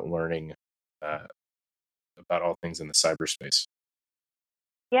gone about learning about all things in the cyberspace?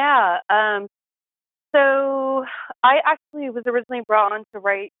 Yeah. So I actually was originally brought on to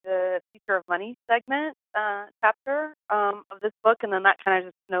write the Future of Money segment chapter of this book, and then that kind of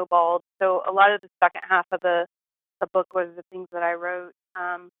just snowballed. So a lot of the second half of the book was the things that I wrote.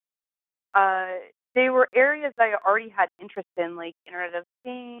 They were areas I already had interest in, like Internet of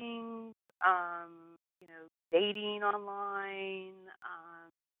Things, dating online,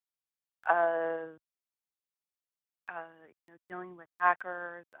 dealing with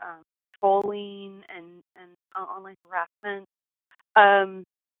hackers, trolling, and online harassment.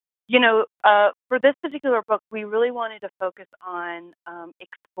 For this particular book, we really wanted to focus on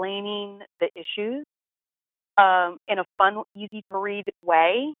explaining the issues in a fun, easy to read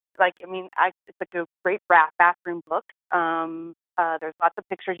way. It's like a great bathroom book. There's lots of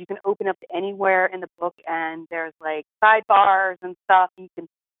pictures. You can open up to anywhere in the book, and there's like sidebars and stuff. You can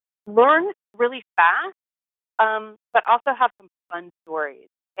learn really fast, but also have some fun stories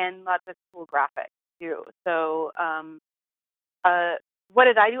and lots of cool graphics too. So, what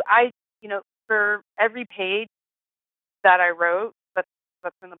did I do? For every page that I wrote that's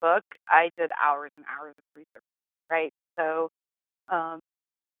in the book, I did hours and hours of research. Right. So, um,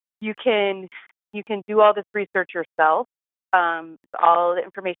 you can do all this research yourself. All the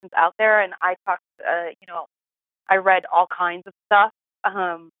information's out there, and I talked. I read all kinds of stuff.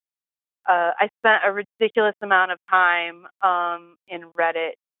 I spent a ridiculous amount of time in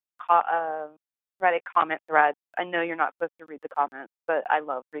Reddit comment threads. I know you're not supposed to read the comments, but I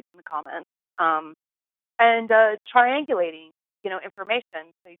love reading the comments. And triangulating,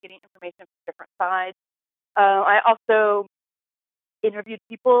 information. So you're getting information from different sides. I also interviewed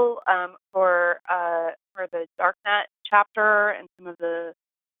people for the Darknet chapter and some of the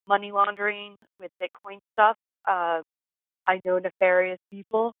money laundering with Bitcoin stuff. I know nefarious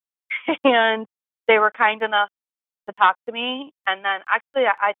people, and they were kind enough to talk to me. And then actually,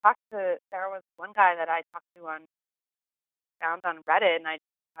 there was one guy that I talked to found on Reddit, and I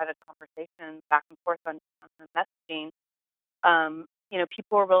had a conversation back and forth on the messaging.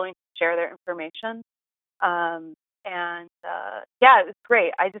 People were willing to share their information. It was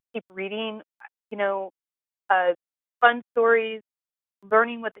great. I just keep reading, fun stories,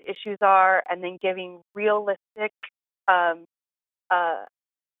 learning what the issues are, and then giving realistic um,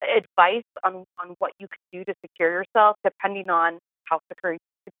 advice on what you could do to secure yourself, depending on how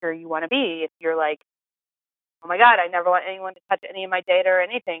secure you want to be. If you're like, oh my God, I never want anyone to touch any of my data or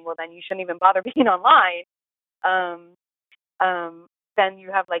anything, well, then you shouldn't even bother being online. Um, then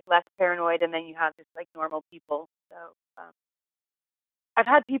you have like less paranoid, and then you have just like normal people. So I've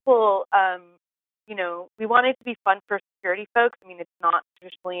had people, we want it to be fun for security folks. I mean, it's not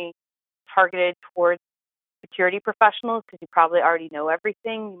traditionally targeted towards security professionals because you probably already know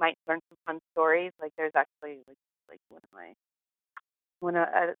everything. You might learn some fun stories. Like there's actually there's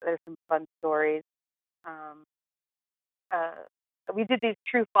some fun stories. We did these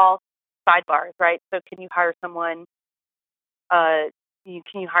true false sidebars, right? So can you hire someone? Can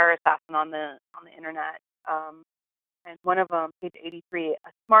you hire assassin on the internet? And one of them, page 83, a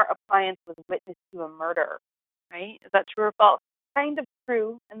smart appliance was witness to a murder. Right? Is that true or false? Kind of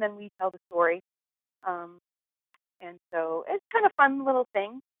true. And then we tell the story. And so it's kind of fun little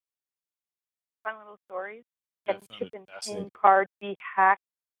thing. Fun little stories. Yeah, Getting chip and pin cards be hacked,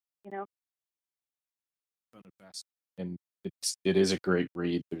 And it is a great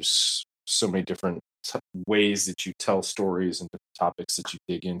read. There's so many different ways that you tell stories and different topics that you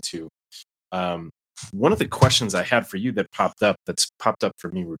dig into. One of the questions I had for you that's popped up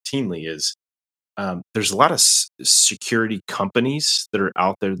for me routinely is there's a lot of security companies that are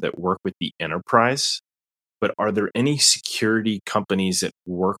out there that work with the enterprise, but are there any security companies that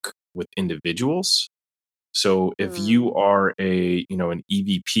work with individuals? So if you are an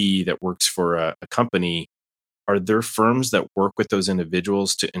EVP that works for a company, are there firms that work with those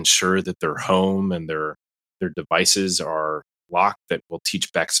individuals to ensure that their home and their devices are locked, that will teach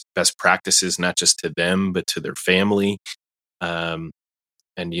best practices not just to them but to their family, and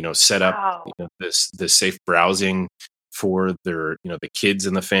set up this safe browsing for their the kids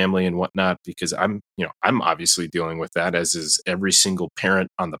in the family and whatnot? Because I'm obviously dealing with that, as is every single parent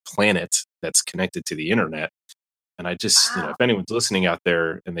on the planet that's connected to the internet. And I just if anyone's listening out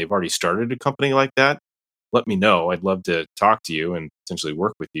there and they've already started a company like that, let me know. I'd love to talk to you and potentially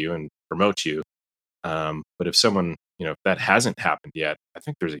work with you and promote you. But if someone, if that hasn't happened yet, I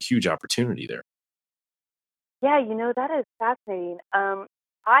think there's a huge opportunity there. Yeah, that is fascinating.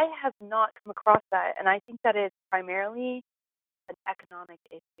 I have not come across that, and I think that is primarily an economic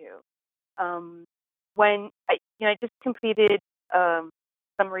issue. When I just completed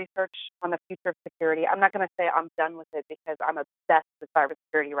some research on the future of security. I'm not going to say I'm done with it because I'm obsessed with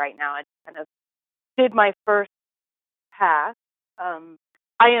cybersecurity right now. I just kind of did my first pass.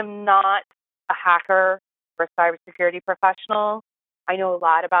 I am not a hacker or a cybersecurity professional. I know a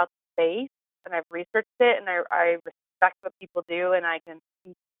lot about the space, and I've researched it, and I respect what people do, and I can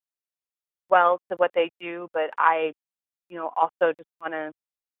speak well to what they do. But I, also just want to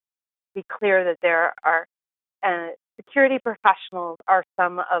be clear that there are security professionals are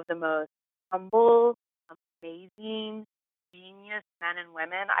some of the most humble, amazing, genius men and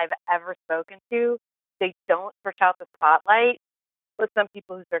women I've ever spoken to. They don't search out the spotlight. With some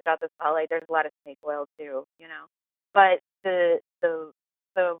people who search out the spotlight, there's a lot of snake oil too, But the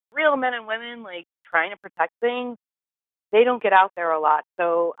real men and women like trying to protect things, they don't get out there a lot.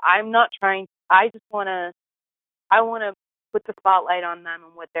 So I'm not trying. I want to put the spotlight on them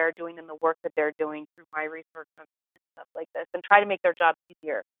and what they're doing and the work that they're doing through my research and stuff like this, and try to make their job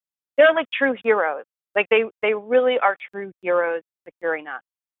easier. They're like true heroes. Like they really are true heroes securing us.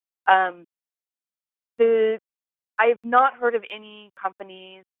 I've not heard of any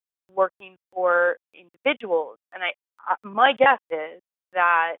companies working for individuals, and my guess is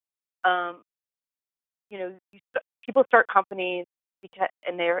that people start companies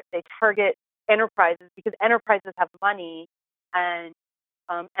and they target enterprises because enterprises have money, and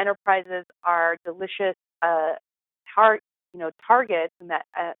enterprises are delicious targets, and that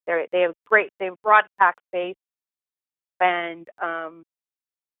they have broad tax base, and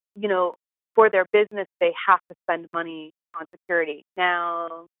for their business they have to spend money on security.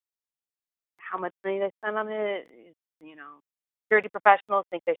 Now, how much money they spend on it is, security professionals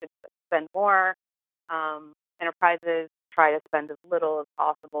think they should spend more. Enterprises try to spend as little as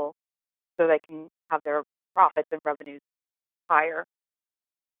possible so they can have their profits and revenues higher.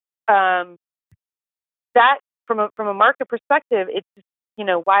 That from a market perspective, it's just,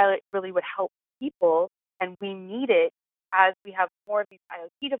 while it really would help people, and we need it as we have more of these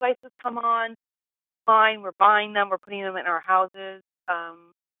IoT devices come on, fine, we're buying them, we're putting them in our houses.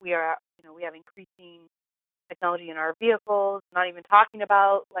 We have increasing technology in our vehicles, not even talking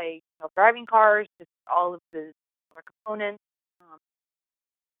about like self-driving cars, just all of the other components.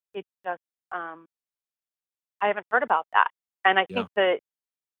 It's just, I haven't heard about that. And I think that,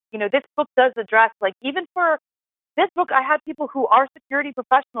 this book does address, like, even for this book, I had people who are security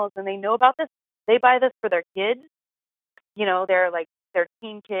professionals and they know about this. They buy this for their kids. They're like their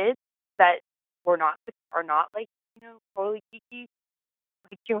teen kids that are not like, totally geeky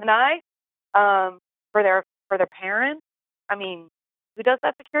like you and I. For their parents. I mean, who does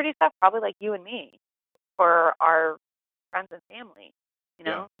that security stuff? Probably like you and me, for our friends and family.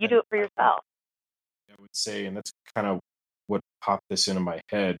 You do it for yourself. I would say, and that's kind of what popped this into my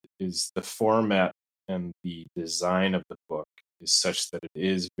head, is the format and the design of the book is such that it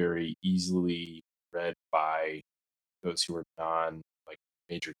is very easily read by those who are like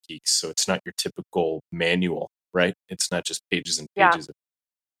major geeks. So it's not your typical manual, right? It's not just pages and pages of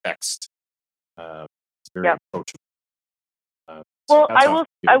text. It's very approachable. Well, I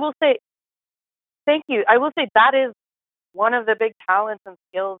will say, thank you. I will say that is one of the big talents and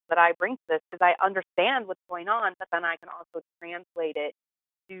skills that I bring to this, because I understand what's going on, but then I can also translate it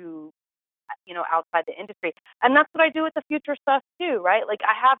to, outside the industry. And that's what I do with the future stuff too, right? Like,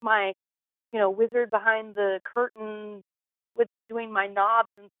 I have my, wizard behind the curtain with doing my knobs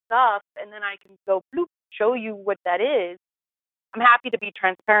and stuff, and then I can go bloop, show you what that is. I'm happy to be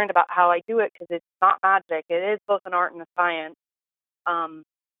transparent about how I do it, because it's not magic. It is both an art and a science.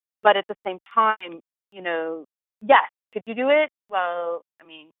 But at the same time, yes, could you do it? Well, I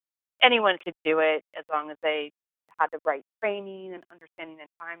mean, anyone could do it as long as they had the right training and understanding and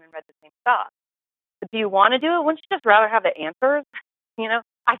time and read the same stuff. But do you want to do it? Wouldn't you just rather have the answers?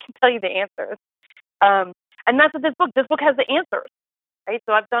 I can tell you the answers. And that's what this book has, the answers, right?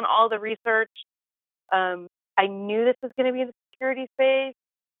 So I've done all the research. I knew this was going to be in the security space.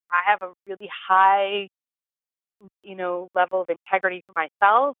 I have a really high, level of integrity for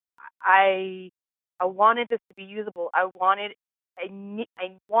myself. I wanted this to be usable. I wanted it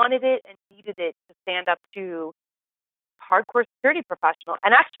and needed it to stand up to hardcore security professional.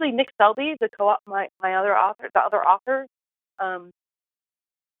 And actually, Nick Selby, my other author,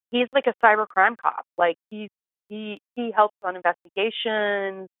 he's like a cybercrime cop. Like, he helps on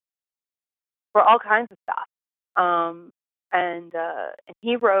investigations for all kinds of stuff. And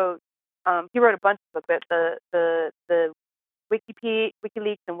he wrote a bunch of books, the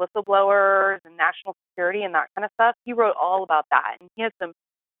WikiLeaks and whistleblowers and national security and that kind of stuff. He wrote all about that, and he has some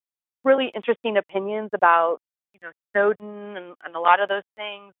really interesting opinions about Snowden and a lot of those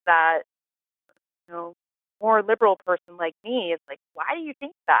things that more liberal person like me is like, why do you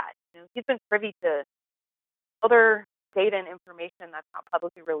think that? He's been privy to other data and information that's not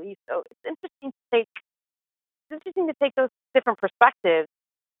publicly released. So it's interesting to take those different perspectives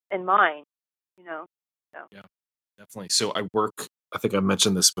in mind. So. Yeah, definitely. So I think I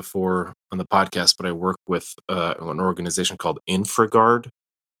mentioned this before on the podcast, but I work with an organization called InfraGard,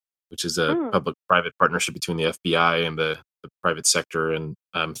 which is a public-private partnership between the FBI and the private sector. And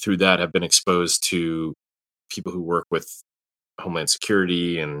through that, I've been exposed to people who work with Homeland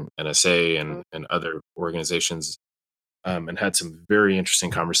Security and NSA and other organizations, and had some very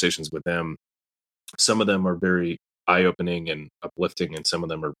interesting conversations with them. Some of them are very eye-opening and uplifting, and some of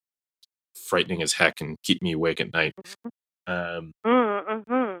them are frightening as heck and keep me awake at night. I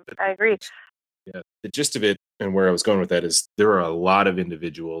agree. Yeah, the gist of it, and where I was going with that, is there are a lot of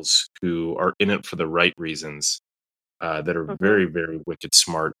individuals who are in it for the right reasons, that are Mm-hmm. very, very wicked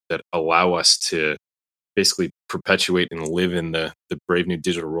smart that allow us to basically perpetuate and live in the brave new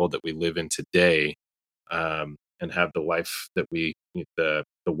digital world that we live in today, and have the life that the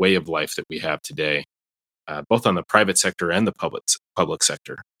way of life that we have today, both on the private sector and the public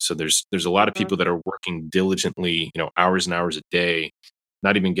sector. So there's a lot of Mm-hmm. people that are working diligently, hours and hours a day,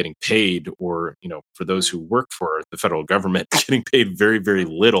 not even getting paid, or for those who work for the federal government, getting paid very, very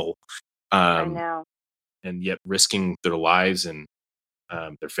little, I um, know. and yet risking their lives and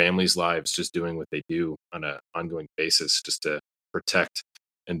their families' lives, just doing what they do on an ongoing basis just to protect.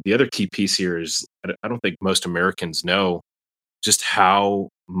 And the other key piece here is I don't think most Americans know just how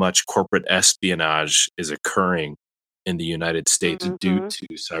much corporate espionage is occurring in the United States due Mm-hmm. to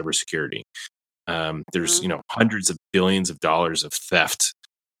cybersecurity. There's Mm-hmm. hundreds of billions of dollars of theft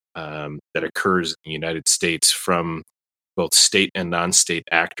that occurs in the United States from both state and non-state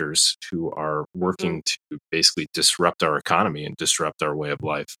actors who are Mm-hmm. working to basically disrupt our economy and disrupt our way of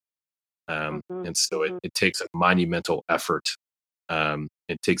life. Mm-hmm. And so Mm-hmm. it takes a monumental effort.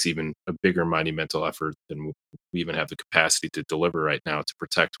 It takes even a bigger monumental effort than we even have the capacity to deliver right now to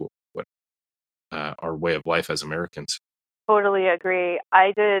protect what our way of life as Americans. Totally agree.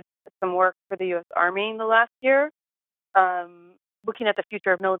 I did some work for the U.S. Army in the last year, looking at the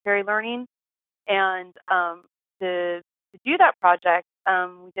future of military learning, and to do that project,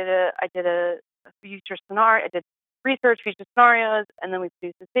 I did a future scenario. I did research, future scenarios, and then we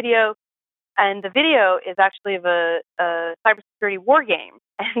produced this video. And the video is actually of a cybersecurity war game.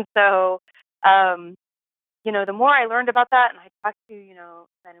 And so, um, the more I learned about that, and I talked to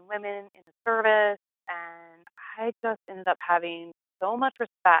men and women in the service, and I just ended up having so much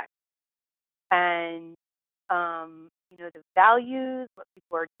respect and the values, what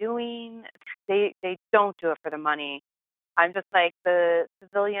people are doing. They don't do it for the money. I'm just like, the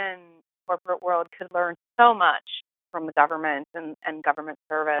civilian corporate world could learn so much from the government and government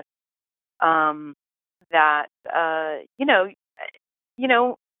service. That you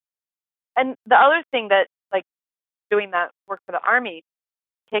know, and the other thing that, like, doing that work for the Army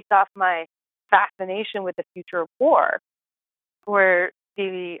kicked off my fascination with the future of war, where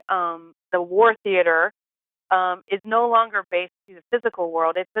the war theater is no longer based in the physical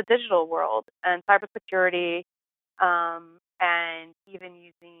world; it's the digital world, and cybersecurity, and even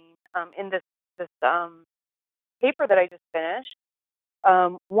using in this paper that I just finished.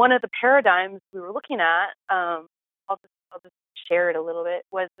 One of the paradigms we were looking at, I'll just share it a little bit,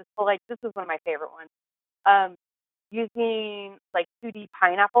 was this whole, like, this was one of my favorite ones. Um, Using like 2D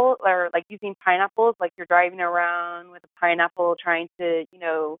pineapple, or like using pineapples, like you're driving around with a pineapple trying to,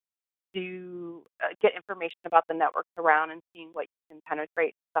 get information about the networks around and seeing what you can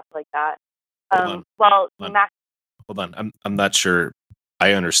penetrate, stuff like that. Hold on, Well, hold on, hold on. I'm not sure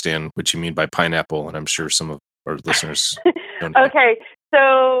I understand what you mean by pineapple, and I'm sure some of our listeners don't either. Okay,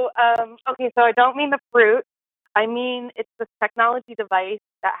 so I don't mean the fruit. I mean, it's this technology device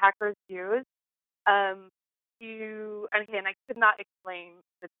that hackers use. Um, and again, I could not explain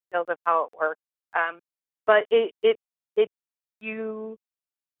the details of how it works. But it you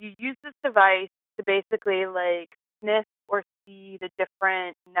you use this device to basically, like, sniff or see the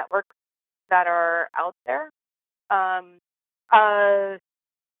different networks that are out there. Um, uh,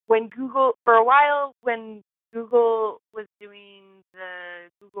 for a while, when Google was doing the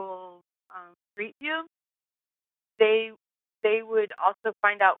Google Street View, they they would also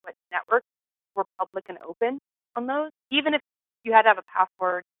find out what networks were public and open on those. Even if you had to have a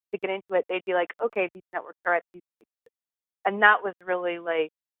password to get into it, they'd be like, okay, these networks are at these places. And that was really,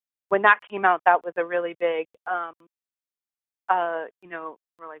 like, when that came out, that was a really big,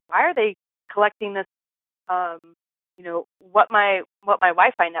 we're like, why are they collecting this, um, what my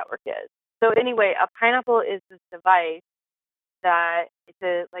Wi-Fi network is. So anyway, a pineapple is this device that it's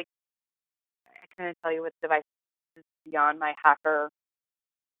a, like, I can't tell you what the device is beyond my hacker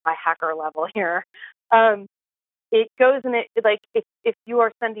level here. Um, it goes, and it, like, if you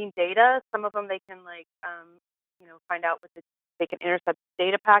are sending data, some of them they can, like, find out they can intercept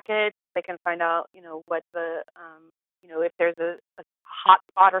data packets. They can find out what the if there's a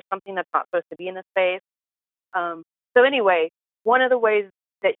hotspot or something that's not supposed to be in the space. So anyway, one of the ways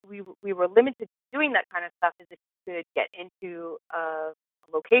that we were limited to doing that kind of stuff is if you could get into a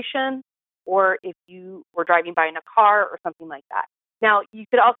location, or if you were driving by in a car or something like that. Now, you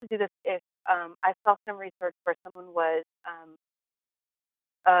could also do this if I saw some research where someone was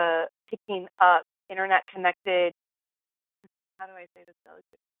picking up internet connected. How do I say this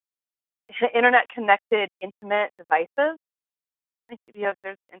delicately? Internet connected intimate devices.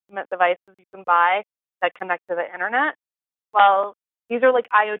 There's intimate devices you can buy that connect to the internet. Well, these are like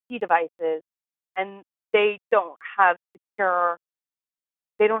IoT devices, and they don't have secure.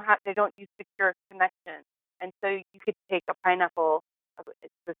 They don't use secure connection, and so you could take a pineapple.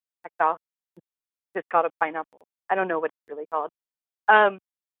 It's this tactile. It's called a pineapple. I don't know what it's really called. And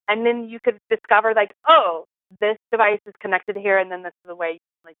then you could discover like, oh, this device is connected here, and then this is the way you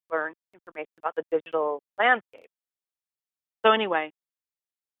can like learn information about the digital landscape. So anyway,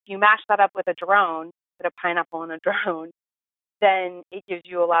 if you mash that up with a drone, put a pineapple in a drone, then it gives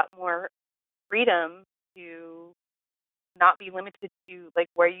you a lot more freedom to not be limited to like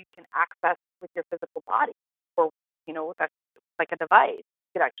where you can access with your physical body, or with like a device.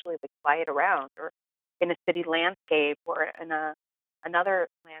 You could actually like fly it around, or in a city landscape, or in another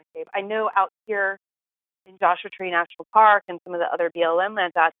landscape. I know out here in Joshua Tree National Park and some of the other BLM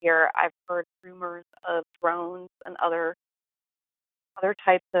lands out here, I've heard rumors of drones and other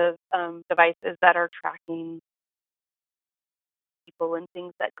types of devices that are tracking people and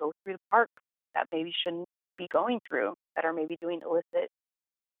things that go through the park that maybe shouldn't be going through, that are maybe doing illicit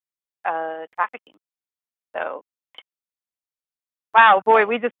trafficking. So, wow, boy,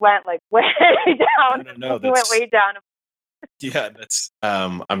 we just went like way down. No, we went way down. Yeah, that's.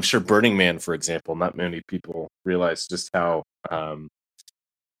 I'm sure Burning Man, for example, not many people realize just how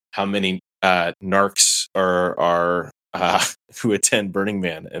many narcs are who attend Burning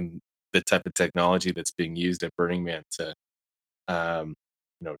Man, and the type of technology that's being used at Burning Man to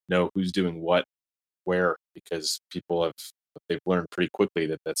know who's doing what where, because they've learned pretty quickly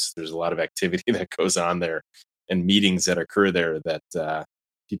that there's a lot of activity that goes on there, and meetings that occur there that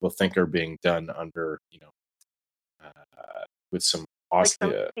people think are being done under with some like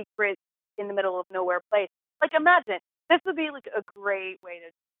some secret in the middle of nowhere place. Like imagine, this would be like a great way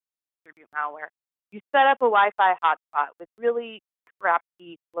to distribute malware. You set up a Wi-Fi hotspot with really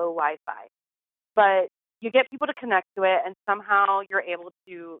crappy slow Wi-Fi, but you get people to connect to it, and somehow you're able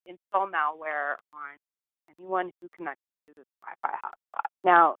to install malware on anyone who connects to this Wi-Fi hotspot.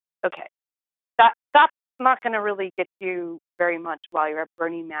 Now, okay, that's not going to really get you very much while you're at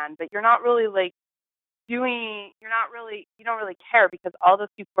Burning Man, but you're not really like you don't really care, because all those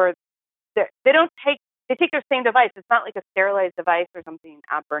people are they take their same device. It's not like a sterilized device or something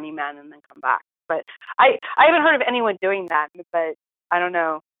at Burning Man and then come back. But I haven't heard of anyone doing that, but I don't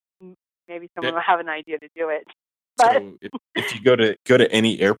know. Maybe someone will have an idea to do it. But so if you go to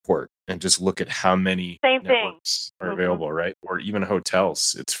any airport and just look at how many networks are available, right? Or even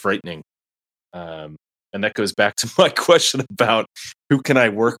hotels, it's frightening. And that goes back to my question about who can I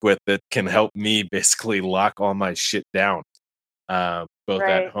work with that can help me basically lock all my shit down, both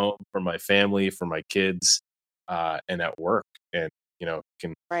at home, for my family, for my kids, and at work. And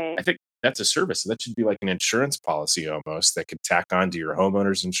I think that's a service. That should be like an insurance policy almost, that could tack onto your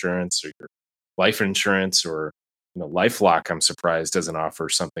homeowner's insurance or your life insurance, or LifeLock. I'm surprised doesn't offer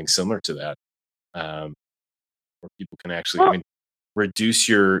something similar to that, where people can actually reduce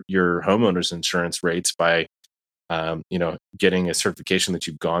your homeowner's insurance rates by getting a certification that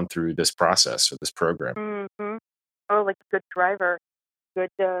you've gone through this process or this program. Mm-hmm. Oh, like a good driver, good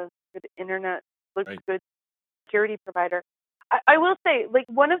internet, good security provider. I will say, like,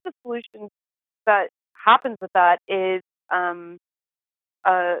 one of the solutions that happens with that is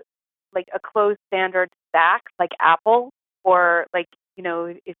like a closed standard stack, like Apple, or like if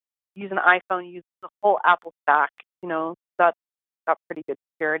you use an iPhone, use the whole Apple stack. That's got pretty good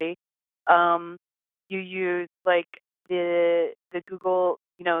security. You use like the Google,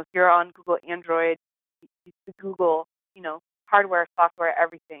 if you're on Google Android, use the Google, hardware, software,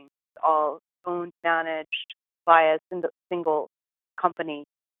 everything. It's all owned, managed by a single company.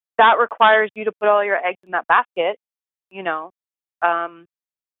 That requires you to put all your eggs in that basket. A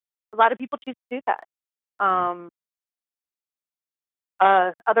lot of people choose to do that.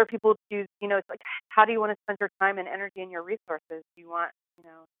 Other people choose, it's like, how do you want to spend your time and energy and your resources? Do you want,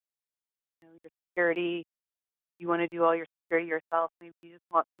 your security? You want to do all your security yourself? Maybe you just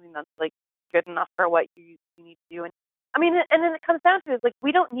want something that's like good enough for what you need to do. And I mean, and then it comes down to, like,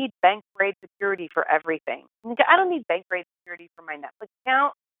 we don't need bank grade security for everything. I don't need bank grade security for my Netflix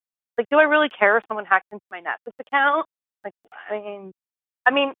account. Like, do I really care if someone hacks into my Netflix account? Like,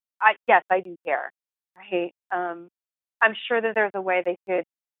 yes, I do care, right? I'm sure that there's a way they could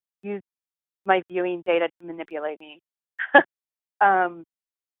use my viewing data to manipulate me.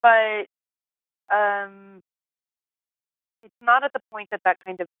 But it's not at the point that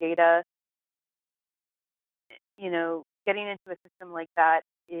kind of data, getting into a system like that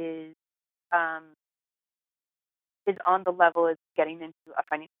is on the level as getting into a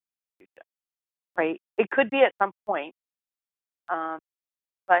financial institution, right? It could be at some point,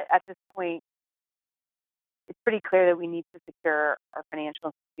 but at this point, it's pretty clear that we need to secure our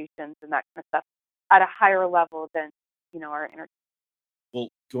financial institutions and that kind of stuff. at a higher level than, our entertainment. Well,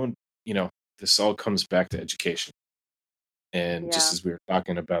 this all comes back to education. And just Yeah. as we were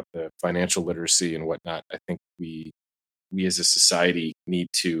talking about the financial literacy and whatnot, I think we as a society need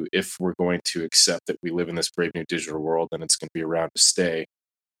to, if we're going to accept that we live in this brave new digital world and it's going to be around to stay,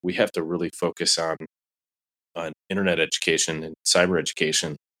 we have to really focus on internet education and cyber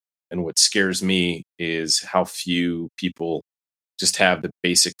education. And what scares me is how few people just have the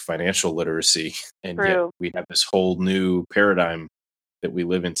basic financial literacy, and yet True. we have this whole new paradigm that we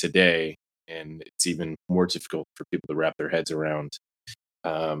live in today, and it's even more difficult for people to wrap their heads around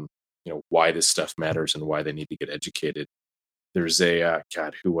why this stuff matters and why they need to get educated. There's a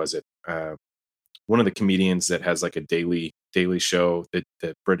God, who was it? One of the comedians that has like a daily show.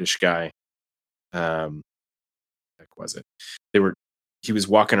 The British guy. Heck was it? He was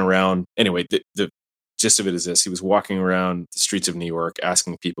walking around. Anyway, the gist of it is this: he was walking around the streets of New York,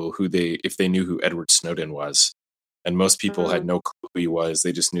 asking people if they knew who Edward Snowden was, and most people had no clue who he was.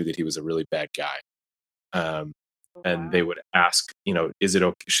 They just knew that he was a really bad guy. And they would ask,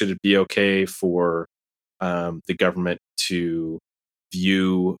 should it be okay for the government to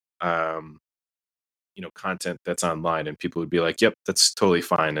view, content that's online? And people would be like, "Yep, that's totally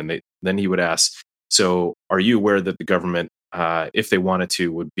fine." And then he would ask, "So, are you aware that the government, if they wanted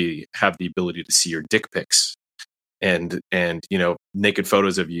to, would have the ability to see your dick pics and naked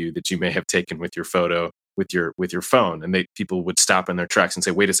photos of you that you may have taken with your phone?" And people would stop in their tracks and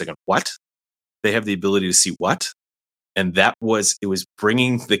say, "Wait a second, what? They have the ability to see what?" And it was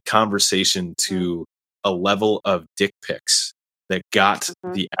bringing the conversation to a level of dick pics that got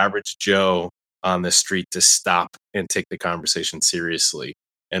the average Joe on the street to stop and take the conversation seriously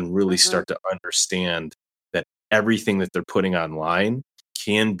and really start to understand that everything that they're putting online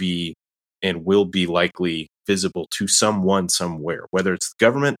can be and will be likely visible to someone somewhere, whether it's the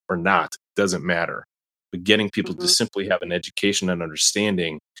government or not, doesn't matter. But getting people to simply have an education and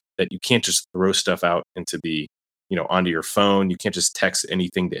understanding that you can't just throw stuff out into onto your phone. You can't just text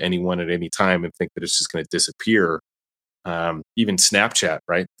anything to anyone at any time and think that it's just going to disappear. Even Snapchat,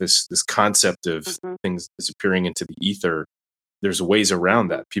 right? This concept of things disappearing into the ether. There's ways around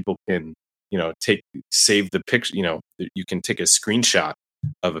that. People can, save the picture. You can take a screenshot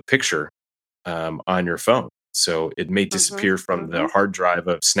of a picture on your phone, so it may disappear from the hard drive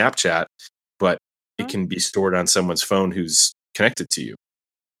of Snapchat, but it can be stored on someone's phone who's connected to you.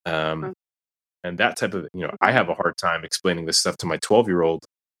 And that type of, I have a hard time explaining this stuff to my 12-year-old,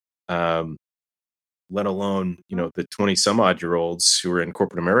 let alone, the 20 some odd year olds who are in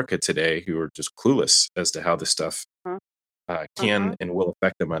corporate America today who are just clueless as to how this stuff can and will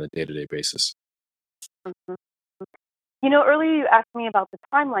affect them on a day-to-day basis. Earlier you asked me about the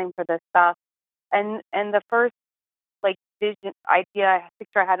timeline for this stuff, and the first vision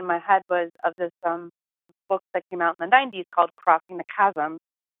picture I had in my head was of this book that came out in the 90s called Crossing the Chasm.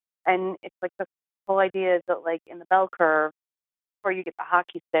 And it's the whole idea is that in the bell curve, before you get the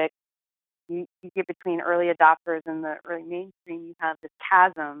hockey stick, you get between early adopters and the early mainstream, you have this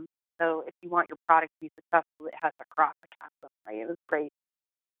chasm. So if you want your product to be successful, it has to cross the chasm. Right? It was a great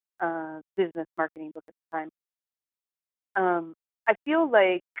business marketing book at the time. I feel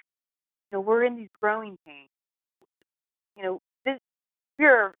like we're in these growing pains.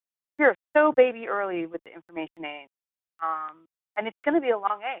 We're so baby early with the information age, and it's going to be a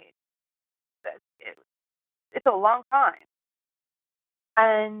long age. It's a long time.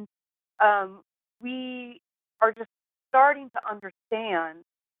 And we are just starting to understand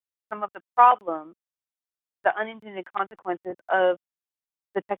some of the problems, the unintended consequences of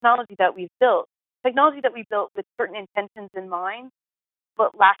the technology that we've built. Technology that we built with certain intentions in mind,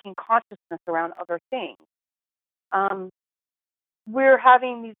 but lacking consciousness around other things. We're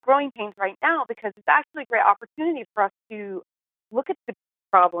having these growing pains right now because it's actually a great opportunity for us to look at the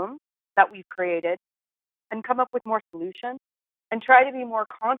problems that we've created and come up with more solutions and try to be more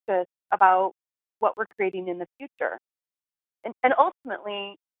conscious about what we're creating in the future. And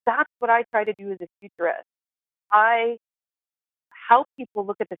ultimately, that's what I try to do as a futurist. I help people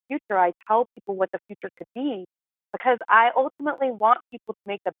look at the future. I tell people what the future could be because I ultimately want people to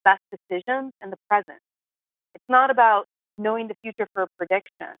make the best decisions in the present. It's not about knowing the future for a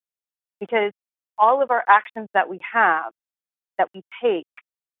prediction, because all of our actions that we have, that we take,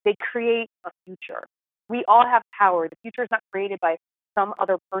 they create a future. We all have power. The future is not created by some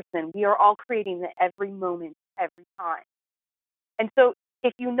other person. We are all creating it every moment, every time. And so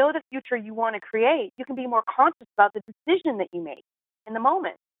if you know the future you want to create, you can be more conscious about the decision that you make in the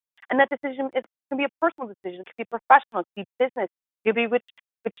moment. And that decision can be a personal decision, it could be professional, it could be business, it could be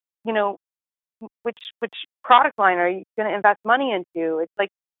which product line are you going to invest money into? It's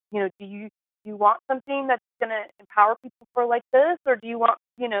do you you want something that's going to empower people for like this, or do you want,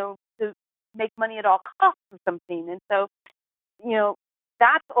 to make money at all costs or something? And so,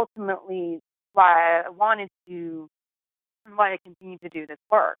 that's ultimately why I wanted to, and why I continue to do this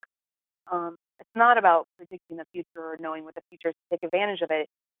work. It's not about predicting the future or knowing what the future is to take advantage of it.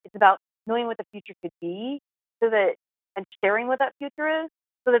 It's about knowing what the future could be, and sharing what that future is,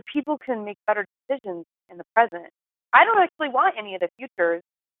 so that people can make better decisions in the present. I don't actually want any of the futures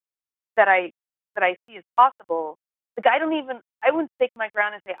that I see as possible. Like I wouldn't stake my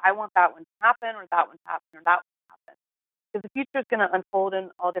ground and say I want that one to happen or that one to happen or that one to happen, because the future is going to unfold in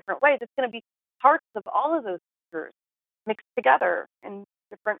all different ways. It's going to be parts of all of those futures mixed together in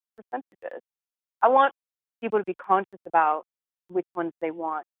different percentages. I want people to be conscious about which ones they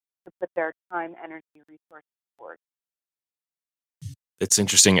want to put their time, energy, resources towards. It's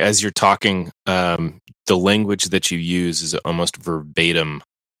interesting. As you're talking, the language that you use is almost verbatim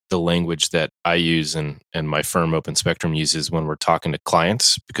the language that I use and my firm Open Spectrum uses when we're talking to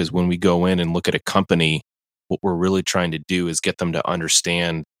clients, because when we go in and look at a company, what we're really trying to do is get them to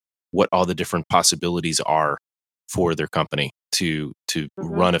understand what all the different possibilities are for their company to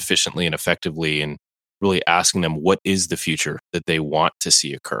run efficiently and effectively, and really asking them what is the future that they want to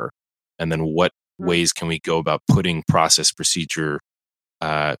see occur, and then what ways can we go about putting process, procedure,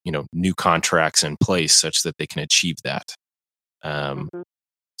 new contracts in place such that they can achieve that.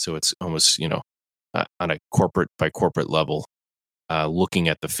 So it's almost, on a corporate by corporate level, looking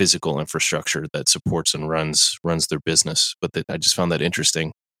at the physical infrastructure that supports and runs their business. But I just found that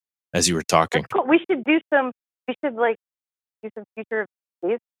interesting as you were talking. That's cool. We should do some future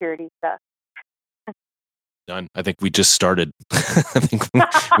data security stuff. Done. I think we just started. I think we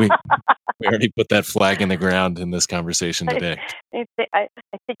already put that flag in the ground in this conversation today. I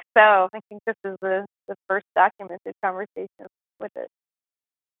think so. I think this is the first documented conversation with it.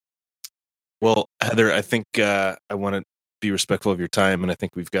 Well, Heather, I think I want to be respectful of your time, and I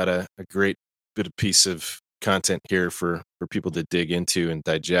think we've got a great bit of piece of content here for people to dig into and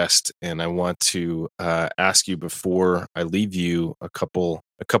digest. And I want to ask you, before I leave you, a couple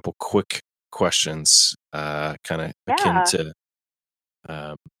quick questions, kind of akin to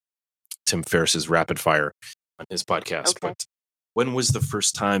Tim Ferriss's Rapid Fire on his podcast. Okay. But when was the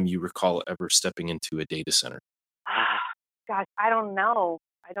first time you recall ever stepping into a data center? Gosh, I don't know.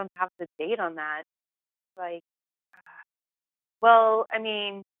 I don't have the date on that. Well, I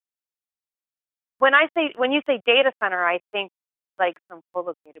mean, when you say data center, I think like some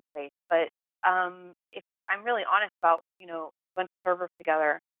co-located place. But if I'm really honest about, a bunch of servers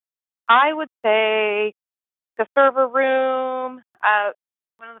together, I would say the server room,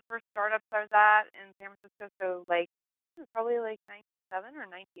 one of the first startups I was at in San Francisco, so probably 97 or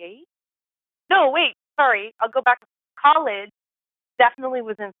 98. No, wait, sorry. I'll go back to college. Definitely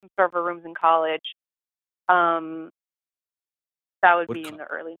was in some server rooms in college. That would be in the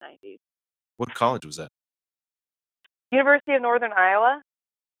early 90s. What college was that? University of Northern Iowa.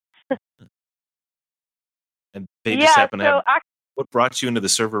 And they just happen to have... What brought you into the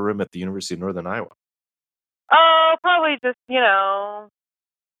server room at the University of Northern Iowa? Oh, probably just, I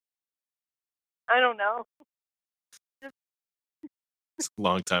don't know. It's a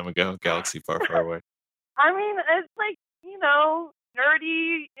long time ago, galaxy far, far away. I mean, it's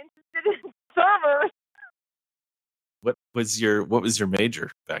nerdy, interested in servers. What was your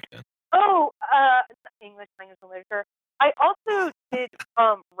major back then? Oh, English language and literature. I also did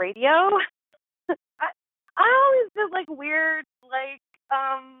radio. I always did weird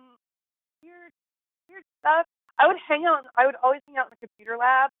stuff. I would always hang out in the computer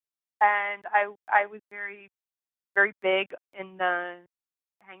lab, and I was very, very big in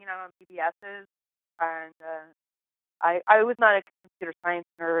hanging out on PBSs, and I was not a computer science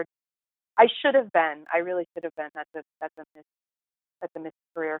nerd. I should have been. I really should have been. That's a missed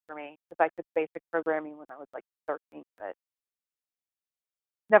career for me, because I took basic programming when I was 13, but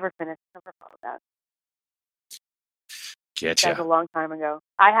never finished. Never followed that. Getcha. That was a long time ago.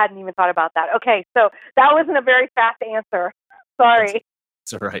 I hadn't even thought about that. Okay, so that wasn't a very fast answer. Sorry.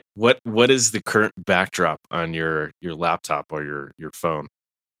 It's all right. What is the current backdrop on your laptop or your phone?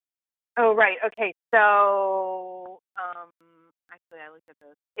 Oh, right. Okay, so actually, I looked at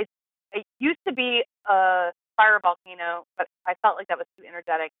those. It used to be a fire volcano, but I felt like that was too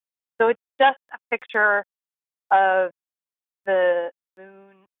energetic. So it's just a picture of the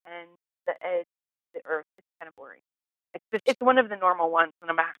moon and the edge of the Earth. It's kind of boring. It's one of the normal ones on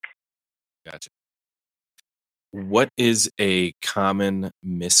a Mac. Gotcha. What is a common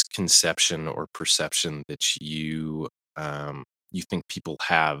misconception or perception that you think people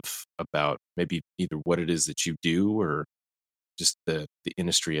have about maybe either what it is that you do or just the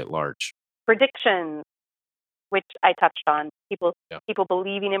industry at large? predictions, which I touched on. People Yeah.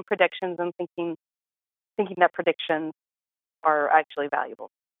 believing in predictions and thinking that predictions are actually valuable.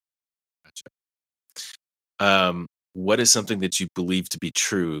 Gotcha. What is something that you believe to be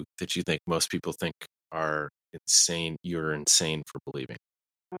true that you think most people think are insane? You're insane for believing.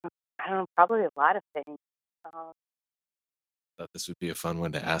 I don't know, probably a lot of things. Thought this would be a fun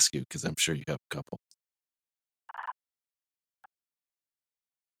one to ask you because I'm sure you have a couple.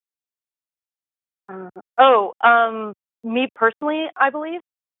 Me personally, I believe.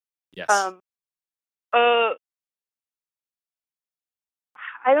 Yes.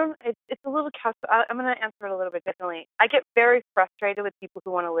 I don't. It's a little. I'm going to answer it a little bit differently. I get very frustrated with people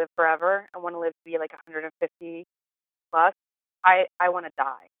who want to live forever and want to live to be like 150 plus. I want to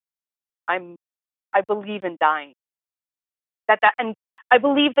die. I believe in dying. And I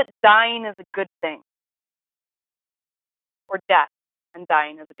believe that dying is a good thing, or death and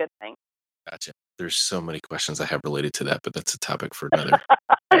dying is a good thing. Gotcha. There's so many questions I have related to that, but that's a topic for another.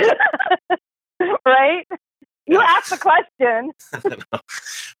 Right? You asked the question.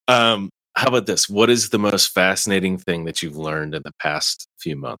 How about this? What is the most fascinating thing that you've learned in the past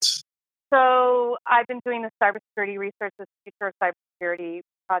few months? So I've been doing this cybersecurity research, this future of cybersecurity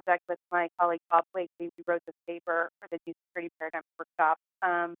project with my colleague Bob Blakely. We wrote this paper for the New Security Paradigm Workshop.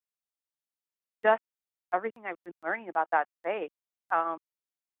 Just everything I've been learning about that space.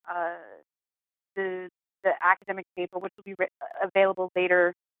 The academic paper, which will be available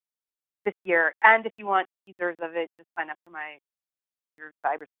later this year. And if you want teasers of it, just sign up for your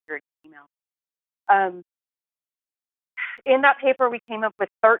cybersecurity email. In that paper, we came up with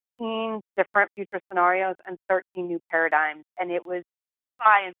 13 different future scenarios and 13 new paradigms, and it was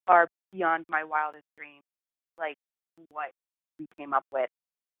by and far beyond my wildest dreams, like what we came up with.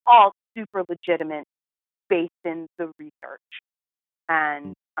 All super legitimate, based in the research.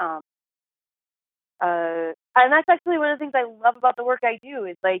 And that's actually one of the things I love about the work I do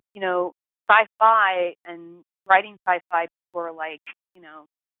is like, sci-fi and writing sci-fi for like,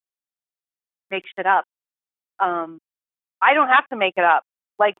 make shit up. I don't have to make it up.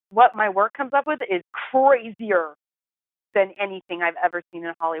 Like what my work comes up with is crazier than anything I've ever seen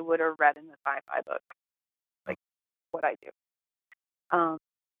in Hollywood or read in the sci-fi book. Like what I do. So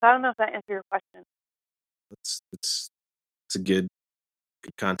I don't know if that answers your question. It's a good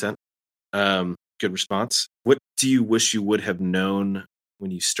content. Good response. What do you wish you would have known when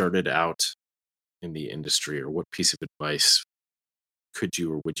you started out in the industry, or what piece of advice could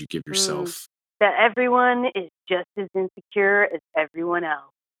you or would you give yourself? That everyone is just as insecure as everyone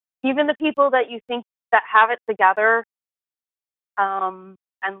else. Even the people that you think that have it together and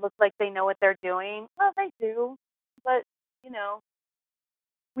look like they know what they're doing, well, they do. But,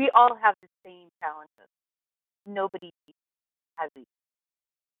 we all have the same challenges. Nobody has these.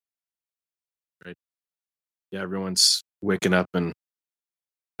 Right. Yeah, everyone's waking up and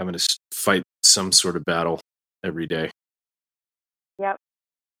having to fight some sort of battle every day. Yep.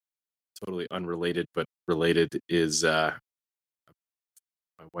 Totally unrelated, but related is my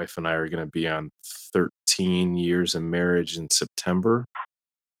wife and I are going to be on 13 years of marriage in September.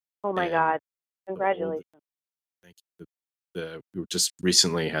 Oh my God. Congratulations. Thank you. We just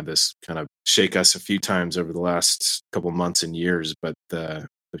recently had this kind of shake us a few times over the last couple months and years, but the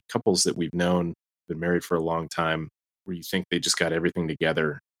couples that we've known, been married for a long time, where you think they just got everything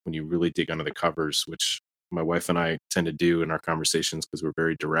together, when you really dig under the covers, which my wife and I tend to do in our conversations because we're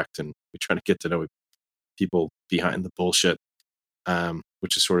very direct and we try to get to know people behind the bullshit,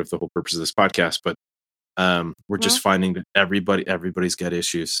 which is sort of the whole purpose of this podcast. But we're just finding that everybody's got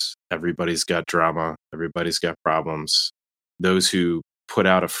issues, everybody's got drama, everybody's got problems. Those who put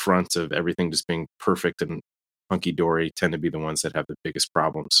out a front of everything just being perfect and hunky-dory tend to be the ones that have the biggest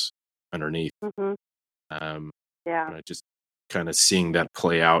problems underneath. Yeah. Just kind of seeing that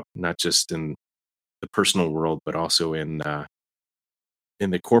play out, not just in the personal world, but also in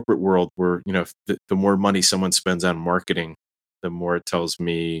the corporate world, where the more money someone spends on marketing, the more it tells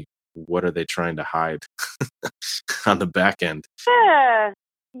me what are they trying to hide on the back end.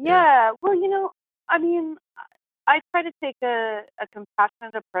 Yeah. Well, I mean, I try to take a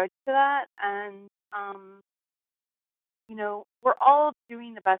compassionate approach to that, and we're all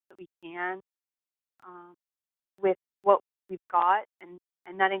doing the best that we can with what we've got, and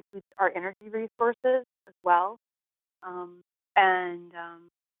that includes our energy resources as well. And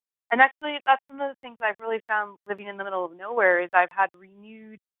actually, that's one of the things I've really found living in the middle of nowhere is I've had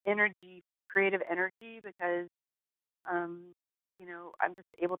renewed energy, creative energy, because I'm just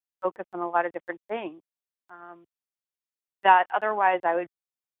able to focus on a lot of different things that otherwise I would,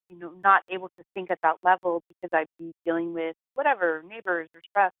 not able to think at that level because I'd be dealing with whatever, neighbors or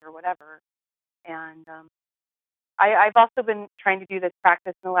stress or whatever. I've also been trying to do this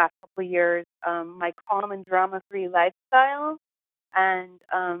practice in the last couple of years, my calm and drama-free lifestyle. And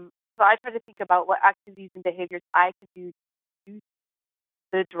so I try to think about what activities and behaviors I could do to reduce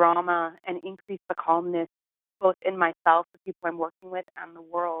the drama and increase the calmness both in myself, the people I'm working with, and the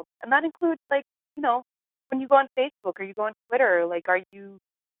world. And that includes, like, when you go on Facebook or you go on Twitter, like, are you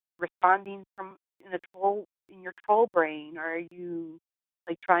responding from in your troll brain, or are you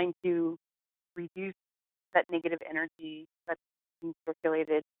like trying to reduce that negative energy that's being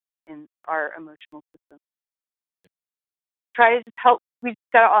circulated in our emotional system? Try to just help. We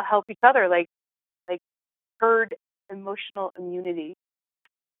just gotta all help each other, like herd emotional immunity.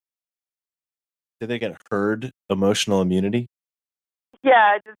 Did they get herd emotional immunity?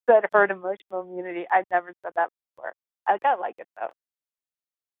 Yeah, I just said herd emotional immunity. I've never said that before. I gotta like it though.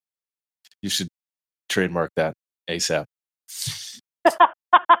 You should trademark that ASAP.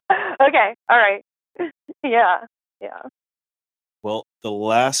 Okay, all right. Yeah. Well, the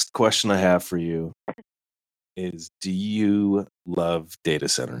last question I have for you is, do you love data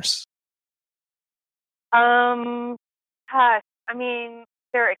centers? Gosh, I mean,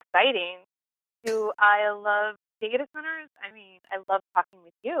 they're exciting. Do I love data centers? I mean, I love talking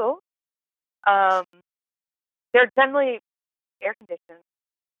with you. They're generally air conditioned,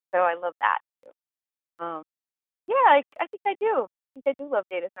 so I love that too. Yeah, I think I do. I think I do love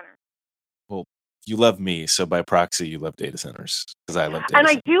data centers. Well, you love me, so by proxy, you love data centers because I love data centers.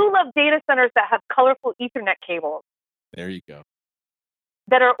 And I do love data centers that have colorful Ethernet cables. There you go.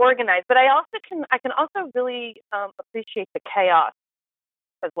 That are organized, but I can also really appreciate the chaos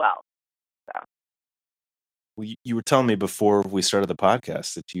as well. So. Well, you were telling me before we started the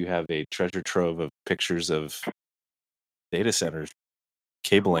podcast that you have a treasure trove of pictures of data centers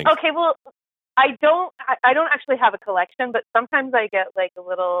cabling. Okay, well, I don't actually have a collection, but sometimes I get a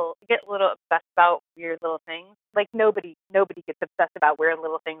little obsessed about weird little things. Like nobody gets obsessed about weird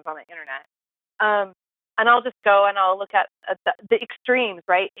little things on the internet. And I'll just go and I'll look at the extremes,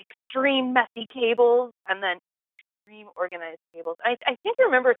 right? Extreme messy cables and then extreme organized cables. I think I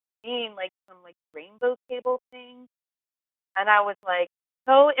remember seeing some rainbow cable things, and I was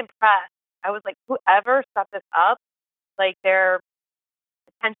so impressed. I was like, whoever set this up, their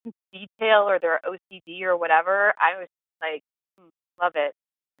attention to detail or their OCD or whatever, I was love it.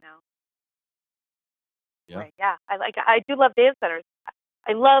 Yeah. Right, yeah. I do love data centers.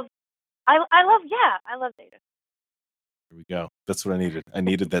 I love data. Here we go. That's what I needed. I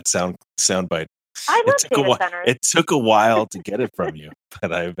needed that sound bite. I love data centers. It took a while to get it from you,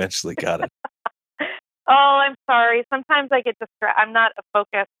 but I eventually got it. Oh, I'm sorry. Sometimes I get distracted. I'm not a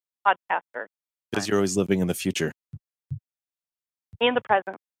focused podcaster. Because you're always living in the future. In the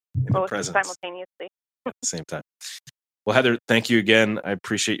present. In the present. Simultaneously. At the same time. Well, Heather, thank you again. I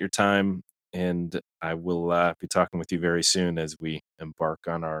appreciate your time, and I will be talking with you very soon as we embark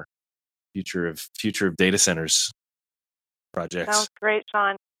on our future of data centers projects. Sounds great,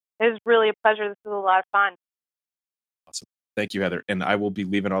 Sean. It was really a pleasure. This was a lot of fun. Awesome. Thank you, Heather. And I will be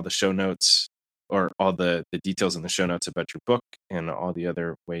leaving all the show notes or all the details in the show notes about your book and all the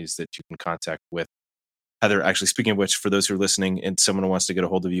other ways that you can contact with Heather. Actually, speaking of which, for those who are listening and someone who wants to get a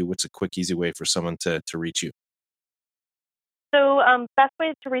hold of you, what's a quick, easy way for someone to reach you? So best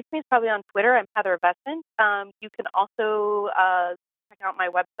way to reach me is probably on Twitter. I'm Heather Vescent. You can also check out my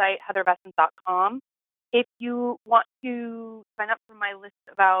website, heathervescent.com. If you want to sign up for my list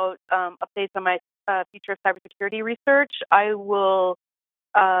about updates on my future of cybersecurity research, I will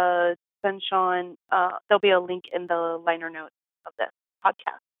send Sean. There'll be a link in the liner notes of this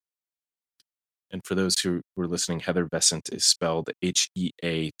podcast. And for those who are listening, Heather Vescent is spelled HeatherVescent.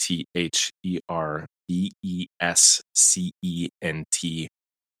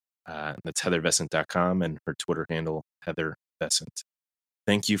 That's heathervescent.com, and her Twitter handle, Heather Vescent.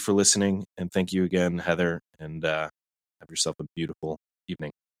 Thank you for listening, and thank you again, Heather, and have yourself a beautiful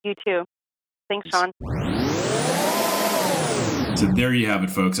evening. You too. Thanks, Sean. So there you have it,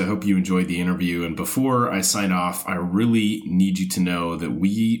 folks. I hope you enjoyed the interview. And before I sign off, I really need you to know that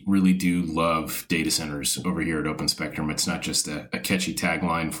we really do love data centers over here at Open Spectrum. It's not just a catchy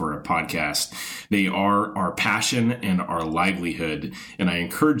tagline for a podcast. They are our passion and our livelihood. And I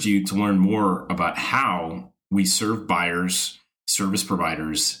encourage you to learn more about how we serve buyers, service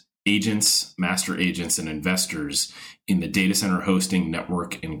providers, agents, master agents, and investors in the data center hosting,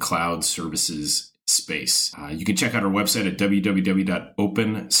 network, and cloud services space. You can check out our website at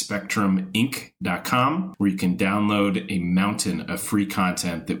www.openspectruminc.com, where you can download a mountain of free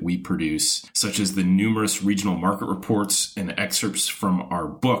content that we produce, such as the numerous regional market reports and excerpts from our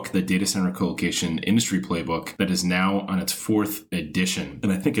book, The Data Center Colocation Industry Playbook, that is now on its 4th edition.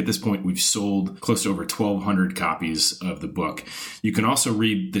 And I think at this point we've sold close to over 1,200 copies of the book. You can also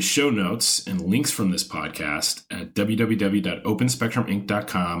read the show notes and links from this podcast at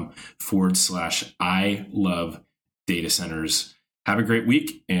www.openspectruminc.com/I love data centers. Have a great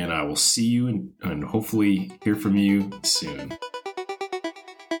week, and I will see you and hopefully hear from you soon.